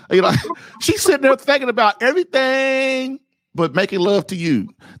bills. She's sitting there thinking about everything but making love to you.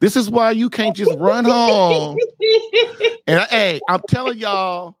 This is why you can't just run home. And hey, I'm telling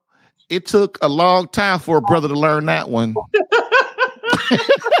y'all, it took a long time for a brother to learn that one.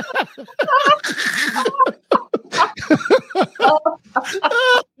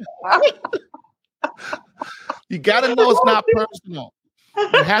 You got to know it's not personal.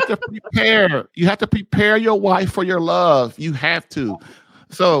 You have to prepare. You have to prepare your wife for your love. You have to.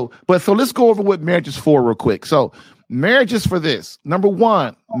 So let's go over what marriage is for real quick. So marriage is for this. Number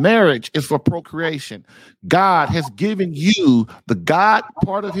one, marriage is for procreation. God has given you the God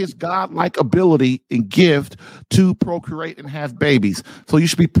part of his God-like ability and gift to procreate and have babies. So you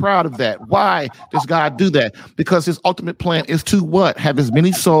should be proud of that. Why does God do that? Because his ultimate plan is to what? Have as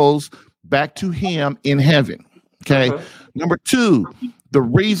many souls back to him in heaven. Okay. Number two, the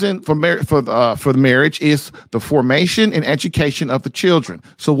reason for the marriage is the formation and education of the children.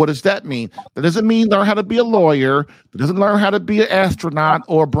 So what does that mean? That doesn't mean learn how to be a lawyer. That doesn't learn how to be an astronaut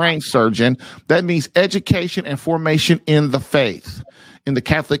or a brain surgeon. That means education and formation in the faith, in the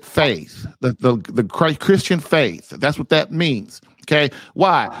Catholic faith, the Christian faith. That's what that means. Okay.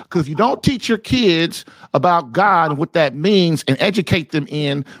 Why? Because if you don't teach your kids about God and what that means and educate them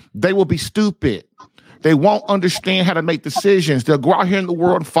in, they will be stupid. They won't understand how to make decisions. They'll go out here in the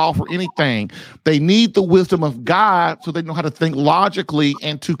world and fall for anything. They need the wisdom of God so they know how to think logically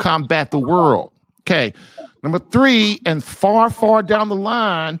and to combat the world. Okay. Number three, and far, far down the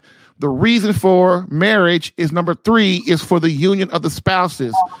line, the reason for marriage is number three is for the union of the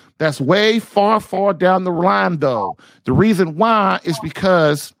spouses. That's way far, far down the line, though. The reason why is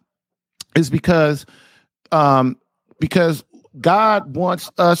because God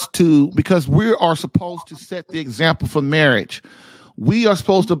wants us to, because we are supposed to set the example for marriage. We are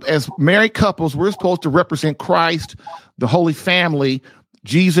supposed to, as married couples, we're supposed to represent Christ, the Holy Family,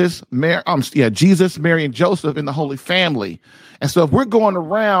 Jesus, Mary, and Joseph in the Holy Family. And so if we're going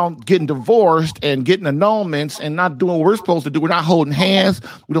around getting divorced and getting annulments and not doing what we're supposed to do, we're not holding hands,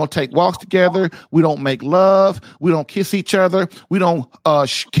 we don't take walks together, we don't make love, we don't kiss each other, we don't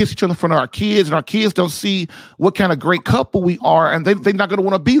kiss each other in front of our kids, and our kids don't see what kind of great couple we are, and they're not going to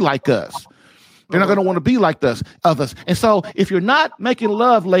want to be like us. They're not going to want to be like others. And so if you're not making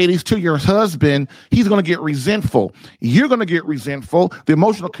love, ladies, to your husband, he's going to get resentful. You're going to get resentful. The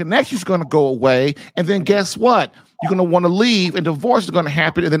emotional connection is going to go away. And then guess what? You're going to want to leave, and divorce is going to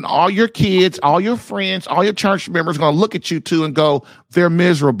happen. And then all your kids, all your friends, all your church members are going to look at you too and go, they're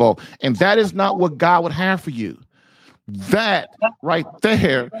miserable. And that is not what God would have for you. That right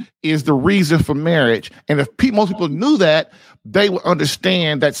there is the reason for marriage. And if most people knew that, they would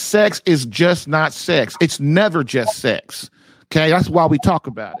understand that sex is just not sex. It's never just sex. Okay, that's why we talk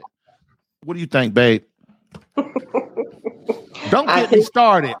about it. What do you think, babe? Don't get me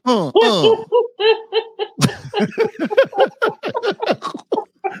started.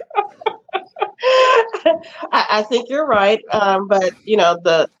 I think you're right, but you know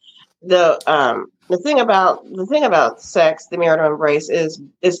the thing about sex, the marital embrace, is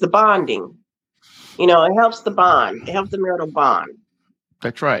the bonding. You know, it helps the bond. It helps the marital bond.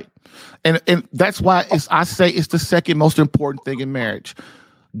 That's right, and that's why I say it's the second most important thing in marriage.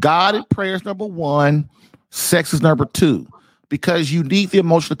 God and prayer is number one. Sex is number two, because you need the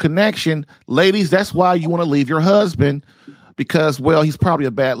emotional connection, ladies. That's why you want to leave your husband, because, well, he's probably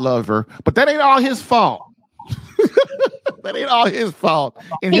a bad lover, but that ain't all his fault. That ain't all his fault.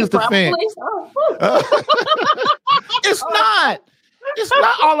 In his defense, it's not. It's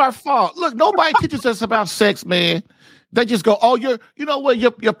not all our fault. Look, nobody teaches us about sex, man. They just go, oh, you know what,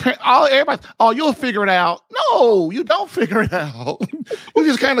 your everybody, oh, you'll figure it out. No, you don't figure it out. You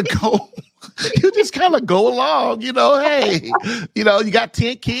just kind of go. You just kind of go along, you know. Hey, you know, you got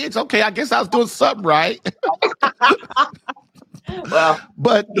 10 kids. Okay, I guess I was doing something right. Well,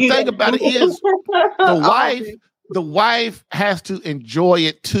 but the thing about it is, the wife has to enjoy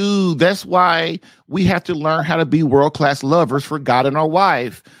it too. That's why we have to learn how to be world-class lovers for God and our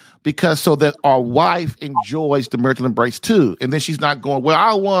wife, because so that our wife enjoys the marital embrace too. And then she's not going,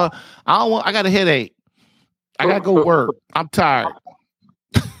 well, I got a headache. I got to go work. I'm tired.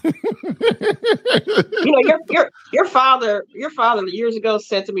 You know, your father years ago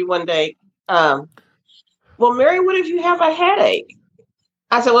said to me one day, well, Mary, what if you have a headache?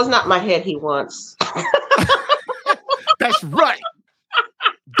 I said, well, it's not my head he wants. That's right.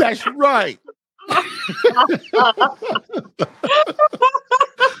 That's right.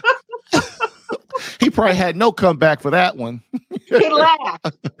 He probably had no comeback for that one. He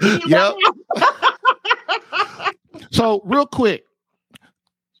laughed. Yep. So real quick,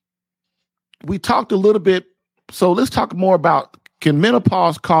 we talked a little bit. So let's talk more about, can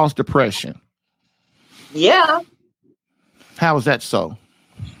menopause cause depression? Yeah. How is that so?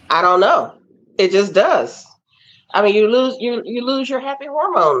 I don't know. It just does. I mean, you lose your happy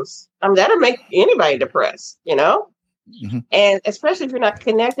hormones. I mean, that'll make anybody depressed, you know? Mm-hmm. And especially if you're not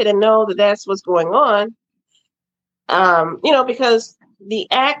connected and know that that's what's going on. You know, because the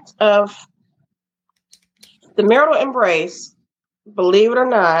act of the marital embrace, believe it or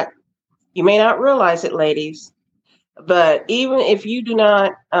not, you may not realize it, ladies, but even if you do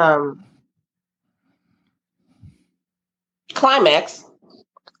not climax,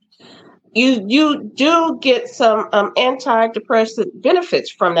 you do get some antidepressant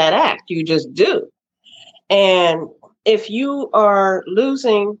benefits from that act. You just do. And if you are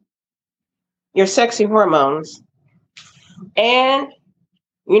losing your sexy hormones and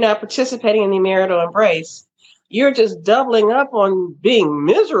you're not participating in the marital embrace, you're just doubling up on being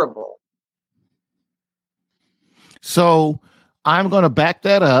miserable. So I'm going to back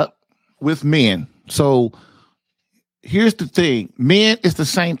that up with men. So here's the thing. Men, it's the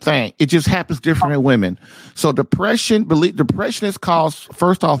same thing. It just happens different in women. So depression is caused,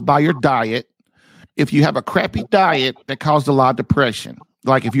 first off, by your diet. If you have a crappy diet, that causes a lot of depression.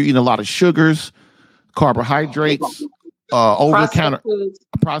 Like if you're eating a lot of sugars, carbohydrates, over-the-counter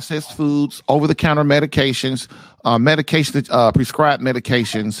processed foods, over-the-counter medications, prescribed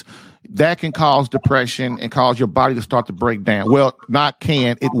medications, that can cause depression and cause your body to start to break down. Well, not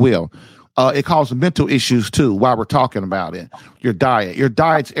can, it will. it causes mental issues too. While we're talking about it, your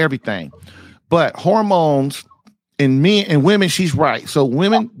diet's everything. But hormones in men and women, she's right. So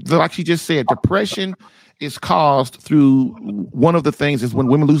women, like she just said, depression is caused through one of the things is when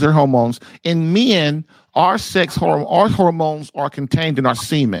women lose their hormones. In men, our hormones are contained in our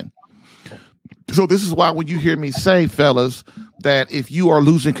semen. So this is why when you hear me say, fellas, that if you are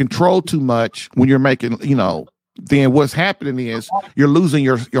losing control too much when you're making, then what's happening is you're losing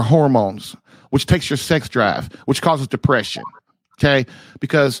your hormones, which takes your sex drive, which causes depression. Okay,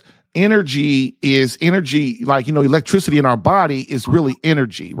 because energy is energy, like, electricity in our body is really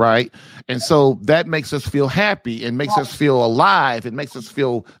energy, right? And so that makes us feel happy and makes us feel alive. It makes us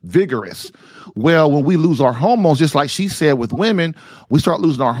feel vigorous. Well, when we lose our hormones, just like she said with women, we start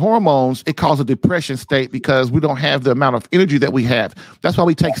losing our hormones. It causes a depression state because we don't have the amount of energy that we have. That's why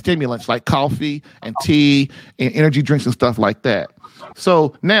we take stimulants like coffee and tea and energy drinks and stuff like that.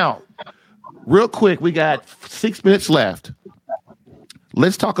 So now, real quick, we got 6 minutes left.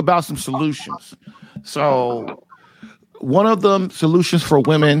 Let's talk about some solutions. So one of the solutions for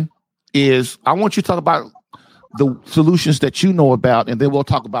women is, I want you to talk about the solutions that you know about, and then we'll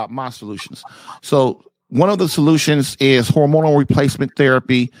talk about my solutions. So one of the solutions is hormonal replacement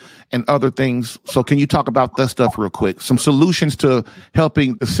therapy and other things. So can you talk about that stuff real quick? Some solutions to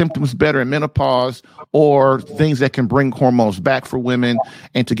helping the symptoms better in menopause, or things that can bring hormones back for women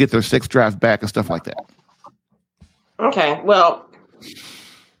and to get their sex drive back and stuff like that. Okay, well,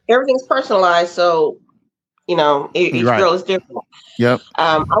 everything's personalized, so each Right. girl is different. Yep.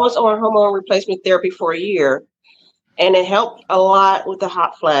 I was on hormone replacement therapy for a year, and it helped a lot with the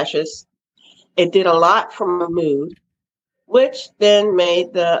hot flashes. It did a lot for my mood, which then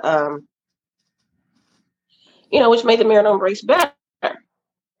made the marital embrace better.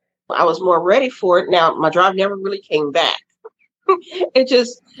 I was more ready for it. Now my drive never really came back. It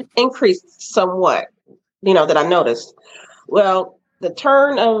just increased somewhat, that I noticed. Well, the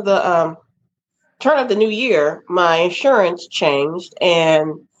turn of the new year, my insurance changed,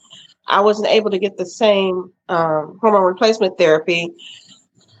 and I wasn't able to get the same hormone replacement therapy.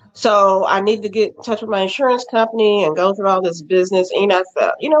 So I needed to get in touch with my insurance company and go through all this business. And I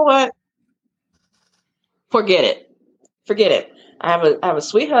thought, you know what? Forget it. I have a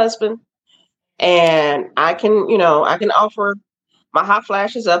sweet husband, and I can offer my hot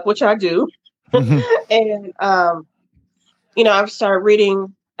flashes up, which I do. And I've started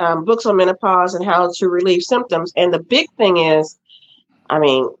reading books on menopause and how to relieve symptoms. And the big thing is,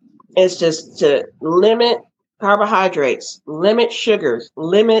 it's just to limit carbohydrates, limit sugars,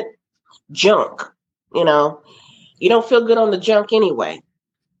 limit junk. You don't feel good on the junk anyway.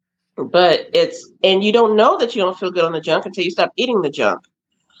 But you don't know that you don't feel good on the junk until you stop eating the junk.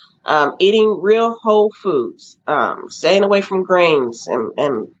 Eating real whole foods, staying away from grains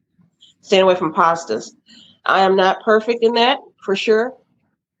and staying away from pastas. I am not perfect in that, for sure,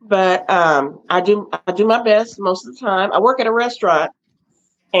 but I do my best most of the time. I work at a restaurant,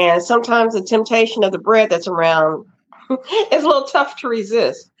 and sometimes the temptation of the bread that's around is a little tough to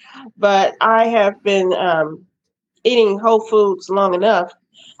resist. But I have been eating whole foods long enough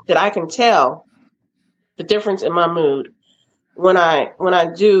that I can tell the difference in my mood when I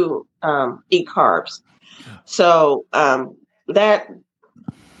do eat carbs. So that,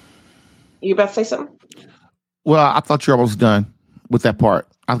 you about to say something? Well, I thought you were almost done with that part.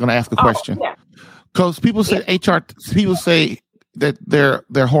 I was going to ask a question. Because people say people say that their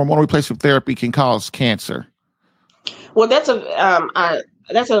hormonal replacement therapy can cause cancer. Well, there's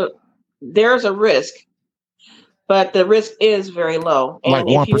a risk, but the risk is very low. And like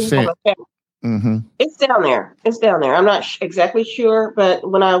 1%. It's down there. I'm not exactly sure, but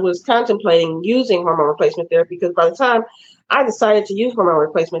when I was contemplating using hormone replacement therapy, because by the time I decided to use hormone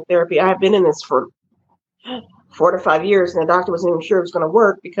replacement therapy, I have been in this for 4 to 5 years, and the doctor wasn't even sure it was going to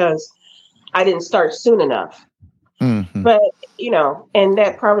work because I didn't start soon enough. But, and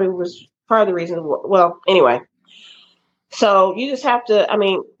that probably was part of the reason. Well, anyway, so you just have to,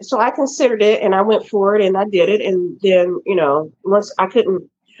 so I considered it, and I went for it, and I did it. And then, once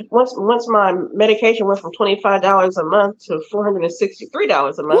my medication went from $25 a month to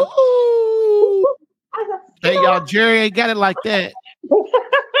 $463 a month. Hey, y'all, Jerry ain't got it like that.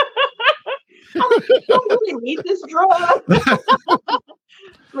 I don't really need this drug.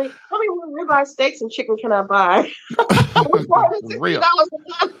 How many ribeye steaks and chicken can I buy? Real.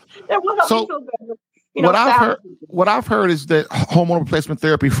 That will help me feel better. What I've heard is that hormone replacement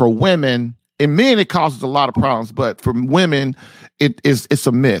therapy for women, in men it causes a lot of problems, but for women it's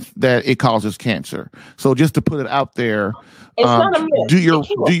a myth that it causes cancer. So just to put it out there, it's not a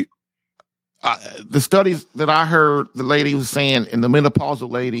myth. the studies that I heard, the lady was saying, and the menopausal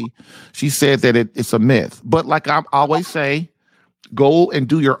lady, she said that it's a myth. But like I always say, go and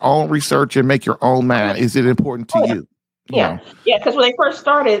do your own research and make your own mind. Is it important to you? Yeah. Because when they first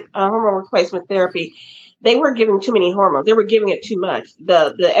started hormone replacement therapy, they were giving too many hormones. They were giving it too much.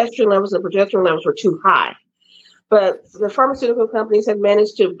 The estrogen levels and progesterone levels were too high. But the pharmaceutical companies have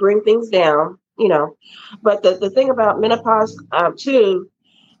managed to bring things down, But the thing about menopause too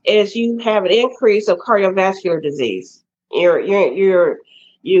is you have an increase of cardiovascular disease. You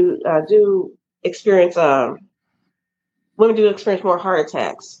do experience women do experience more heart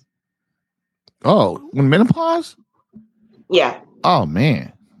attacks. Oh, when menopause? Yeah. Oh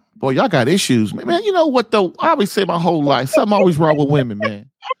man. Boy, y'all got issues. Man, you know what though? I always say my whole life, something always wrong with women, man.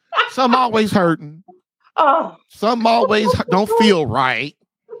 Some always hurting. Oh. Some always don't feel right.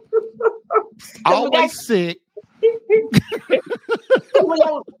 Always sick. We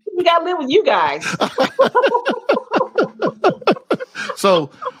gotta live with you guys.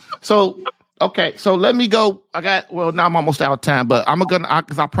 So okay, so let me go. Now I'm almost out of time, but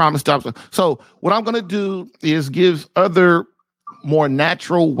because I promised. So what I'm gonna do is give other more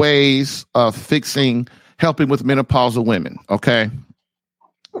natural ways of helping with menopausal women. Okay.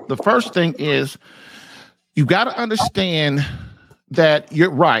 The first thing is you got to understand that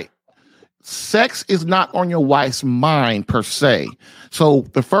you're right. Sex is not on your wife's mind per se. So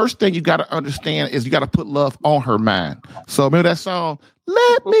the first thing you got to understand is you got to put love on her mind. So remember that song,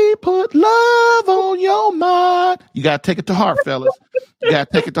 "Let me put love on your mind." You got to take it to heart, fellas. You got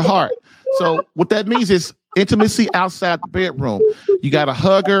to take it to heart. So what that means is intimacy outside the bedroom. You got to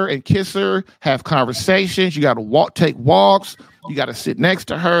hug her and kiss her, have conversations. You got to take walks. You got to sit next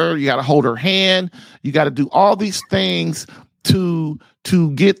to her. You got to hold her hand. You got to do all these things to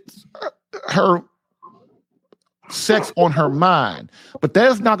get her sex on her mind. But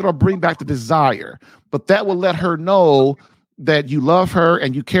that is not going to bring back the desire. But that will let her know that you love her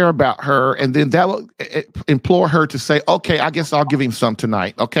and you care about her. And then that will implore her to say, okay, I guess I'll give him some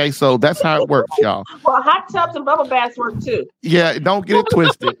tonight. Okay, so that's how it works, y'all. Well, hot tubs and bubble baths work too. Yeah, don't get it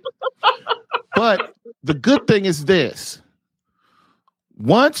twisted. But the good thing is this.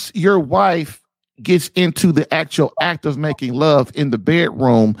 Once your wife gets into the actual act of making love in the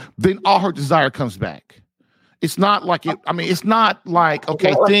bedroom, then all her desire comes back. It's not like it's not like,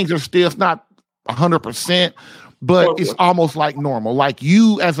 okay, things are still, it's not 100%, but it's almost like normal. Like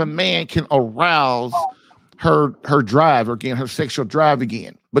you as a man can arouse her drive again, her sexual drive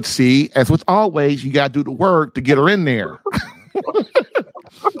again. But see, as with always, you got to do the work to get her in there.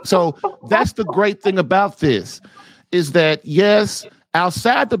 So that's the great thing about this is that, yes,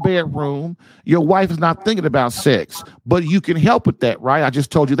 outside the bedroom, your wife is not thinking about sex, but you can help with that, right? I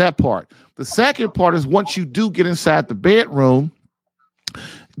just told you that part. The second part is once you do get inside the bedroom,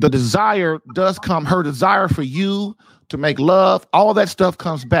 the desire does come, her desire for you to make love, all that stuff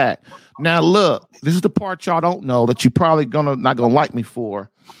comes back. Now, look, this is the part y'all don't know that you probably not gonna like me for.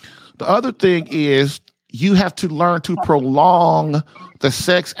 The other thing is you have to learn to prolong the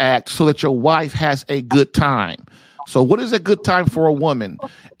sex act so that your wife has a good time. So what is a good time for a woman?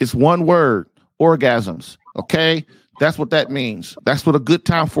 It's one word, orgasms, okay? That's what that means. That's what a good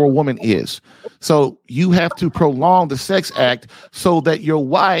time for a woman is. So you have to prolong the sex act so that your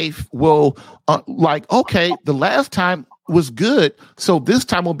wife will okay, the last time was good, so this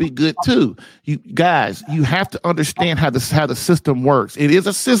time will be good too. You guys, you have to understand how the system works. It is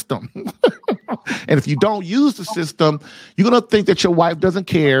a system. And if you don't use the system, you're going to think that your wife doesn't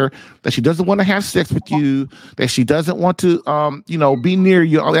care, that she doesn't want to have sex with you, that she doesn't want to, be near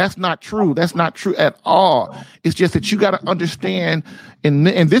you. Oh, that's not true. That's not true at all. It's just that you got to understand. And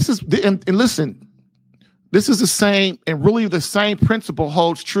this is, and listen, this is the same, and really the same principle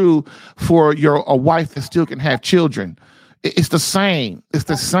holds true for a wife that still can have children. It's the same. It's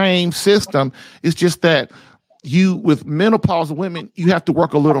the same system. It's just that with menopausal women, you have to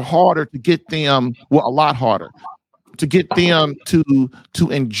work a little harder to get them, a lot harder, to get them to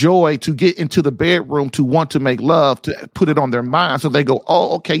enjoy, to get into the bedroom, to want to make love, to put it on their mind. So they go,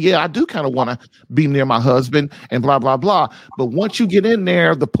 oh, okay, yeah, I do kind of want to be near my husband and blah, blah, blah. But once you get in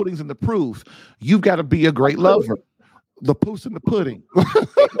there, the pudding's in the proof. You've got to be a great lover. The proof's in the pudding.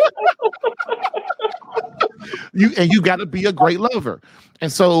 You got to be a great lover.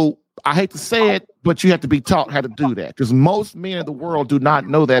 And so I hate to say it, but you have to be taught how to do that, because most men in the world do not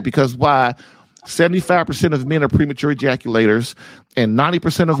know that. Because why? 75% of men are premature ejaculators, and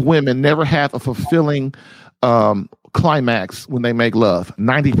 90% of women never have a fulfilling climax when they make love.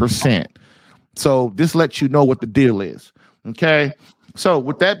 90%. So this lets you know what the deal is. Okay. So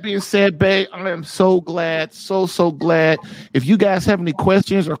with that being said, babe, I am so glad, so glad. If you guys have any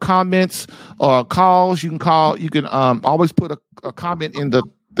questions or comments or calls, you can call. You can always put a comment in the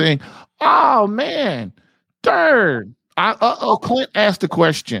thing. Oh man, darn. Clint asked a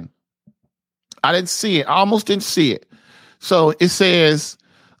question. I didn't see it. I almost didn't see it. So it says,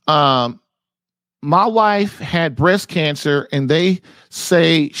 my wife had breast cancer and they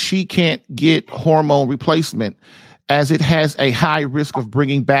say she can't get hormone replacement as it has a high risk of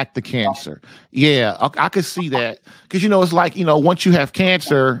bringing back the cancer. Yeah, I could see that. Because, it's like, once you have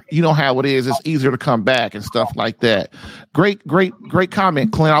cancer, you know how it is. It's easier to come back and stuff like that. Great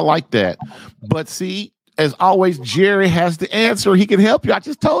comment, Clint. I like that. But see, as always, Jerry has the answer. He can help you. I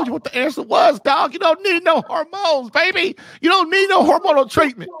just told you what the answer was, dog. You don't need no hormones, baby. You don't need no hormonal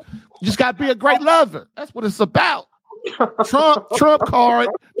treatment. You just got to be a great lover. That's what it's about. Trump card.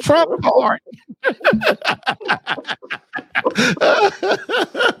 So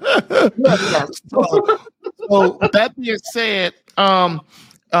that being said,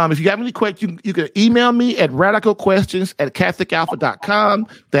 if you have any questions, you can email me at radicalquestions@catholicalpha.com.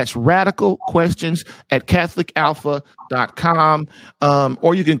 That's radicalquestions@catholicalpha.com.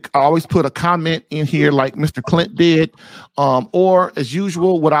 Or you can always put a comment in here like Mr. Clint did. Or as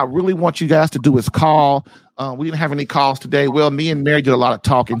usual, what I really want you guys to do is call. We didn't have any calls today. Well, me and Mary did a lot of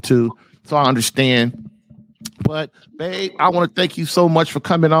talking too, so I understand. But babe, I want to thank you so much for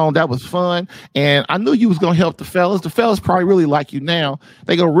coming on. That was fun, and I knew you was gonna help the fellas. The fellas probably really like you now.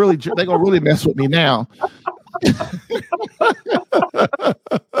 They gonna really mess with me now.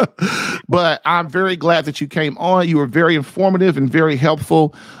 But I'm very glad that you came on. You were very informative and very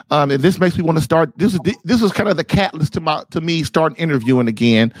helpful. And this makes me want to start. This is kind of the catalyst to me starting interviewing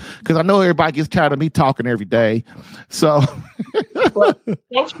again, because I know everybody gets tired of me talking every day. So, well,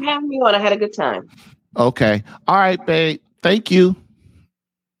 thanks for having me on. I had a good time. Okay. All right, babe. Thank you.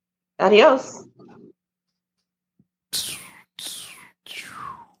 Adios.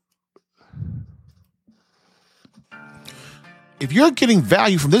 If you're getting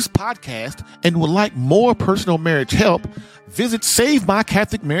value from this podcast and would like more personal marriage help, visit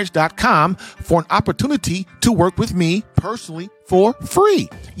SaveMyCatholicMarriage.com for an opportunity to work with me personally for free.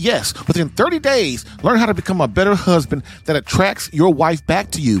 Yes, within 30 days, learn how to become a better husband that attracts your wife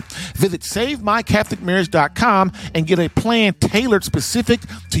back to you. Visit SaveMyCatholicMarriage.com and get a plan tailored specific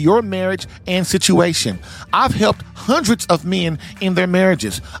to your marriage and situation. I've helped hundreds of men in their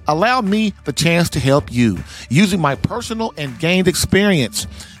marriages. Allow me the chance to help you using my personal and gained experience.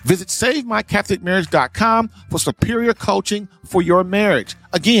 Visit SaveMyCatholicMarriage.com for superior coaching for your marriage.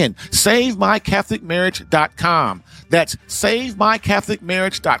 Again, SaveMyCatholicMarriage.com. That's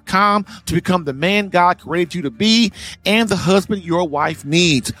SaveMyCatholicMarriage.com to become the man God created you to be and the husband your wife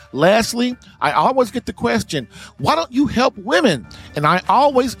needs. Lastly, I always get the question, why don't you help women? And I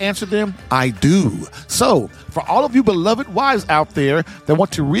always answer them, I do. So, for all of you beloved wives out there that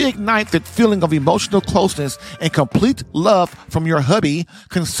want to reignite that feeling of emotional closeness and complete love from your hubby,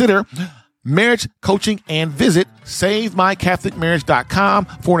 consider marriage coaching and visit SaveMyCatholicMarriage.com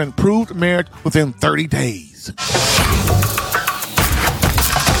for an improved marriage within 30 days.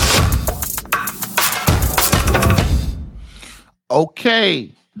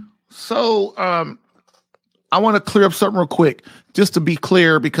 Okay, so I want to clear up something real quick, just to be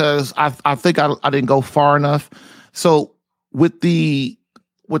clear, because I think I didn't go far enough. So with the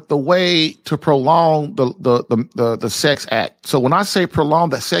way to prolong the sex act. So when I say prolong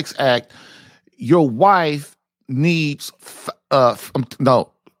the sex act, your wife needs 5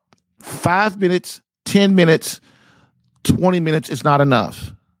 minutes, 10 minutes, 20 minutes is not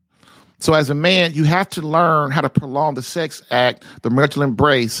enough. So as a man, you have to learn how to prolong the sex act, the marital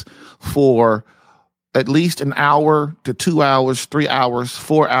embrace, for at least an hour to 2 hours, 3 hours,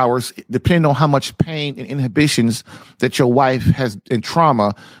 4 hours, depending on how much pain and inhibitions that your wife has, and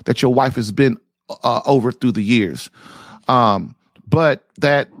trauma that your wife has been over through the years. But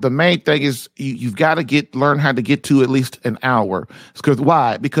that the main thing is you've got to learn how to get to at least an hour. Because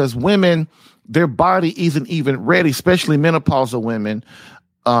why? Because women, their body isn't even ready, especially menopausal women.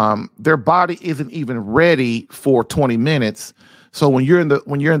 Their body isn't even ready for 20 minutes. So when you're in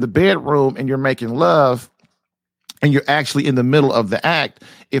the bedroom and you're making love and you're actually in the middle of the act,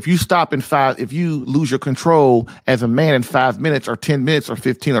 if you lose your control as a man in 5 minutes or 10 minutes or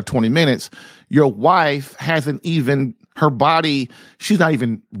 15 or 20 minutes, your wife hasn't even, her body, she's not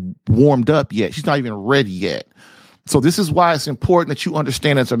even warmed up yet. She's not even ready yet. So this is why it's important that you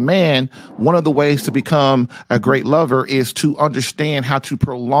understand as a man, one of the ways to become a great lover is to understand how to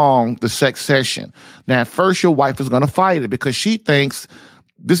prolong the sex session. Now, at first, your wife is going to fight it because she thinks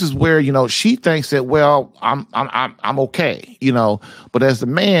this is where, she thinks that, well, I'm okay, but as the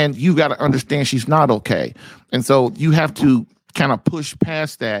man, you got to understand she's not okay. And so you have to kind of push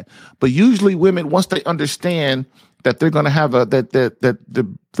past that. But usually women, once they understand that they're going to have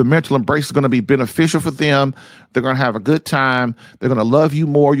the mental embrace is going to be beneficial for them, they're going to have a good time, they're going to love you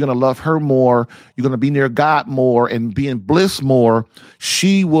more, you're going to love her more, you're going to be near God more and be in bliss more,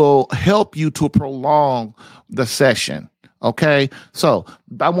 she will help you to prolong the session. Okay, so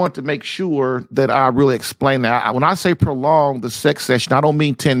I want to make sure that I really explain that. When I say prolong the sex session, I don't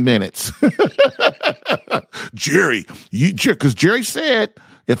mean 10 minutes. Jerry, because Jerry said,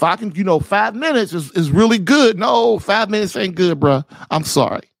 if I can, 5 minutes is really good. No, 5 minutes ain't good, bro. I'm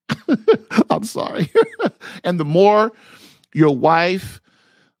sorry. I'm sorry. And the more you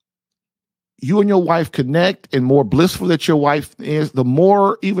and your wife connect and more blissful that your wife is, the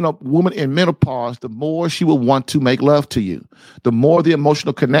more, even a woman in menopause, the more she will want to make love to you, the more the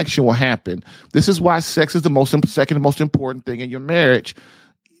emotional connection will happen. This is why sex is the second most important thing in your marriage.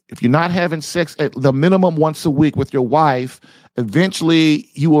 If you're not having sex at the minimum once a week with your wife, eventually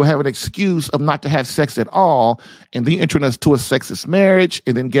you will have an excuse of not to have sex at all. And then you enter into a sexless marriage.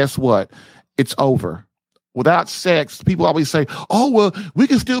 And then guess what? It's over. Without sex, people always say, oh, well, we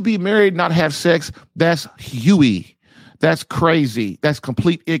can still be married and not have sex. That's Huey. That's crazy. That's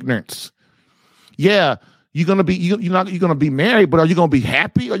complete ignorance. Yeah, you're gonna be married, but are you gonna be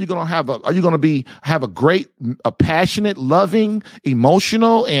happy? Are you gonna have a great, passionate, loving,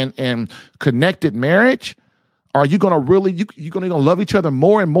 emotional, and connected marriage? Are you gonna really you're gonna love each other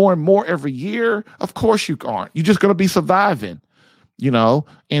more and more and more every year? Of course you aren't. You're just gonna be surviving.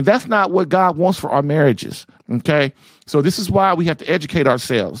 And that's not what God wants for our marriages. Okay. So this is why we have to educate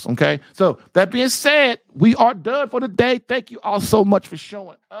ourselves. Okay. So that being said, we are done for the day. Thank you all so much for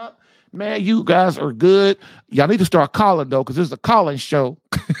showing up. Man, you guys are good. Y'all need to start calling though, because this is a calling show.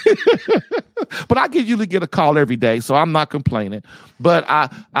 But I usually get a call every day, so I'm not complaining. But I'll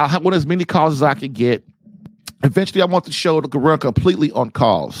want as many calls as I can get. Eventually, I want the show to run completely on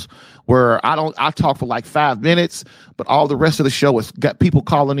calls, where I talk for like 5 minutes, but all the rest of the show is got people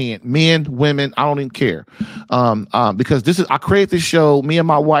calling in, men, women. I don't even care. Because I created this show. Me and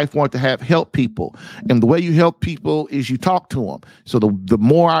my wife want to help people. And the way you help people is you talk to them. So the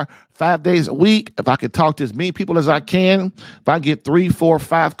more 5 days a week, if I can talk to as many people as I can, if I get 3, 4,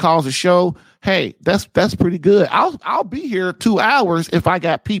 5 calls a show, hey, that's pretty good. I'll be here 2 hours if I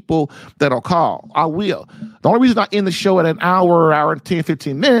got people that'll call. I will. The only reason I end the show at an hour and 10,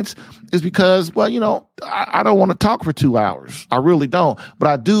 15 minutes is because, well, I don't want to talk for 2 hours. I really don't. But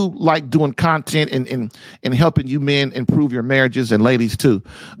I do like doing content and helping you men improve your marriages, and ladies too.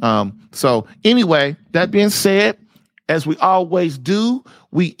 So anyway, that being said, as we always do,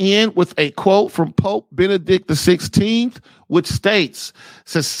 we end with a quote from Pope Benedict XVI, which states,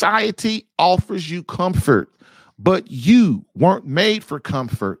 "Society offers you comfort, but you weren't made for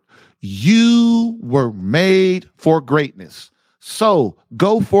comfort. You were made for greatness. So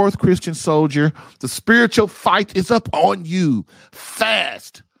go forth, Christian soldier. The spiritual fight is up on you.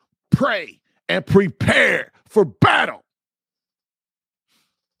 Fast, pray, and prepare for battle."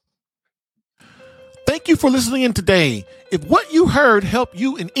 Thank you for listening in today. If what you heard helped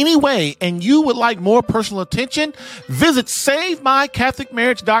you in any way and you would like more personal attention, visit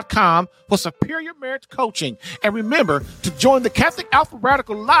SaveMyCatholicMarriage.com for superior marriage coaching. And remember to join the Catholic Alpha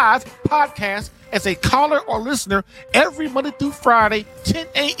Radical Live podcast as a caller or listener every Monday through Friday, 10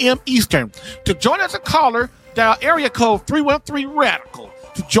 a.m. Eastern. To join as a caller, dial area code 313-RADICAL.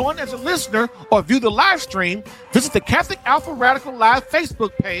 To join as a listener or view the live stream, visit the Catholic Alpha Radical Live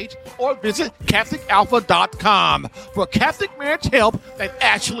Facebook page or visit CatholicAlpha.com for Catholic marriage help that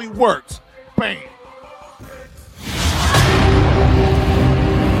actually works. Bam.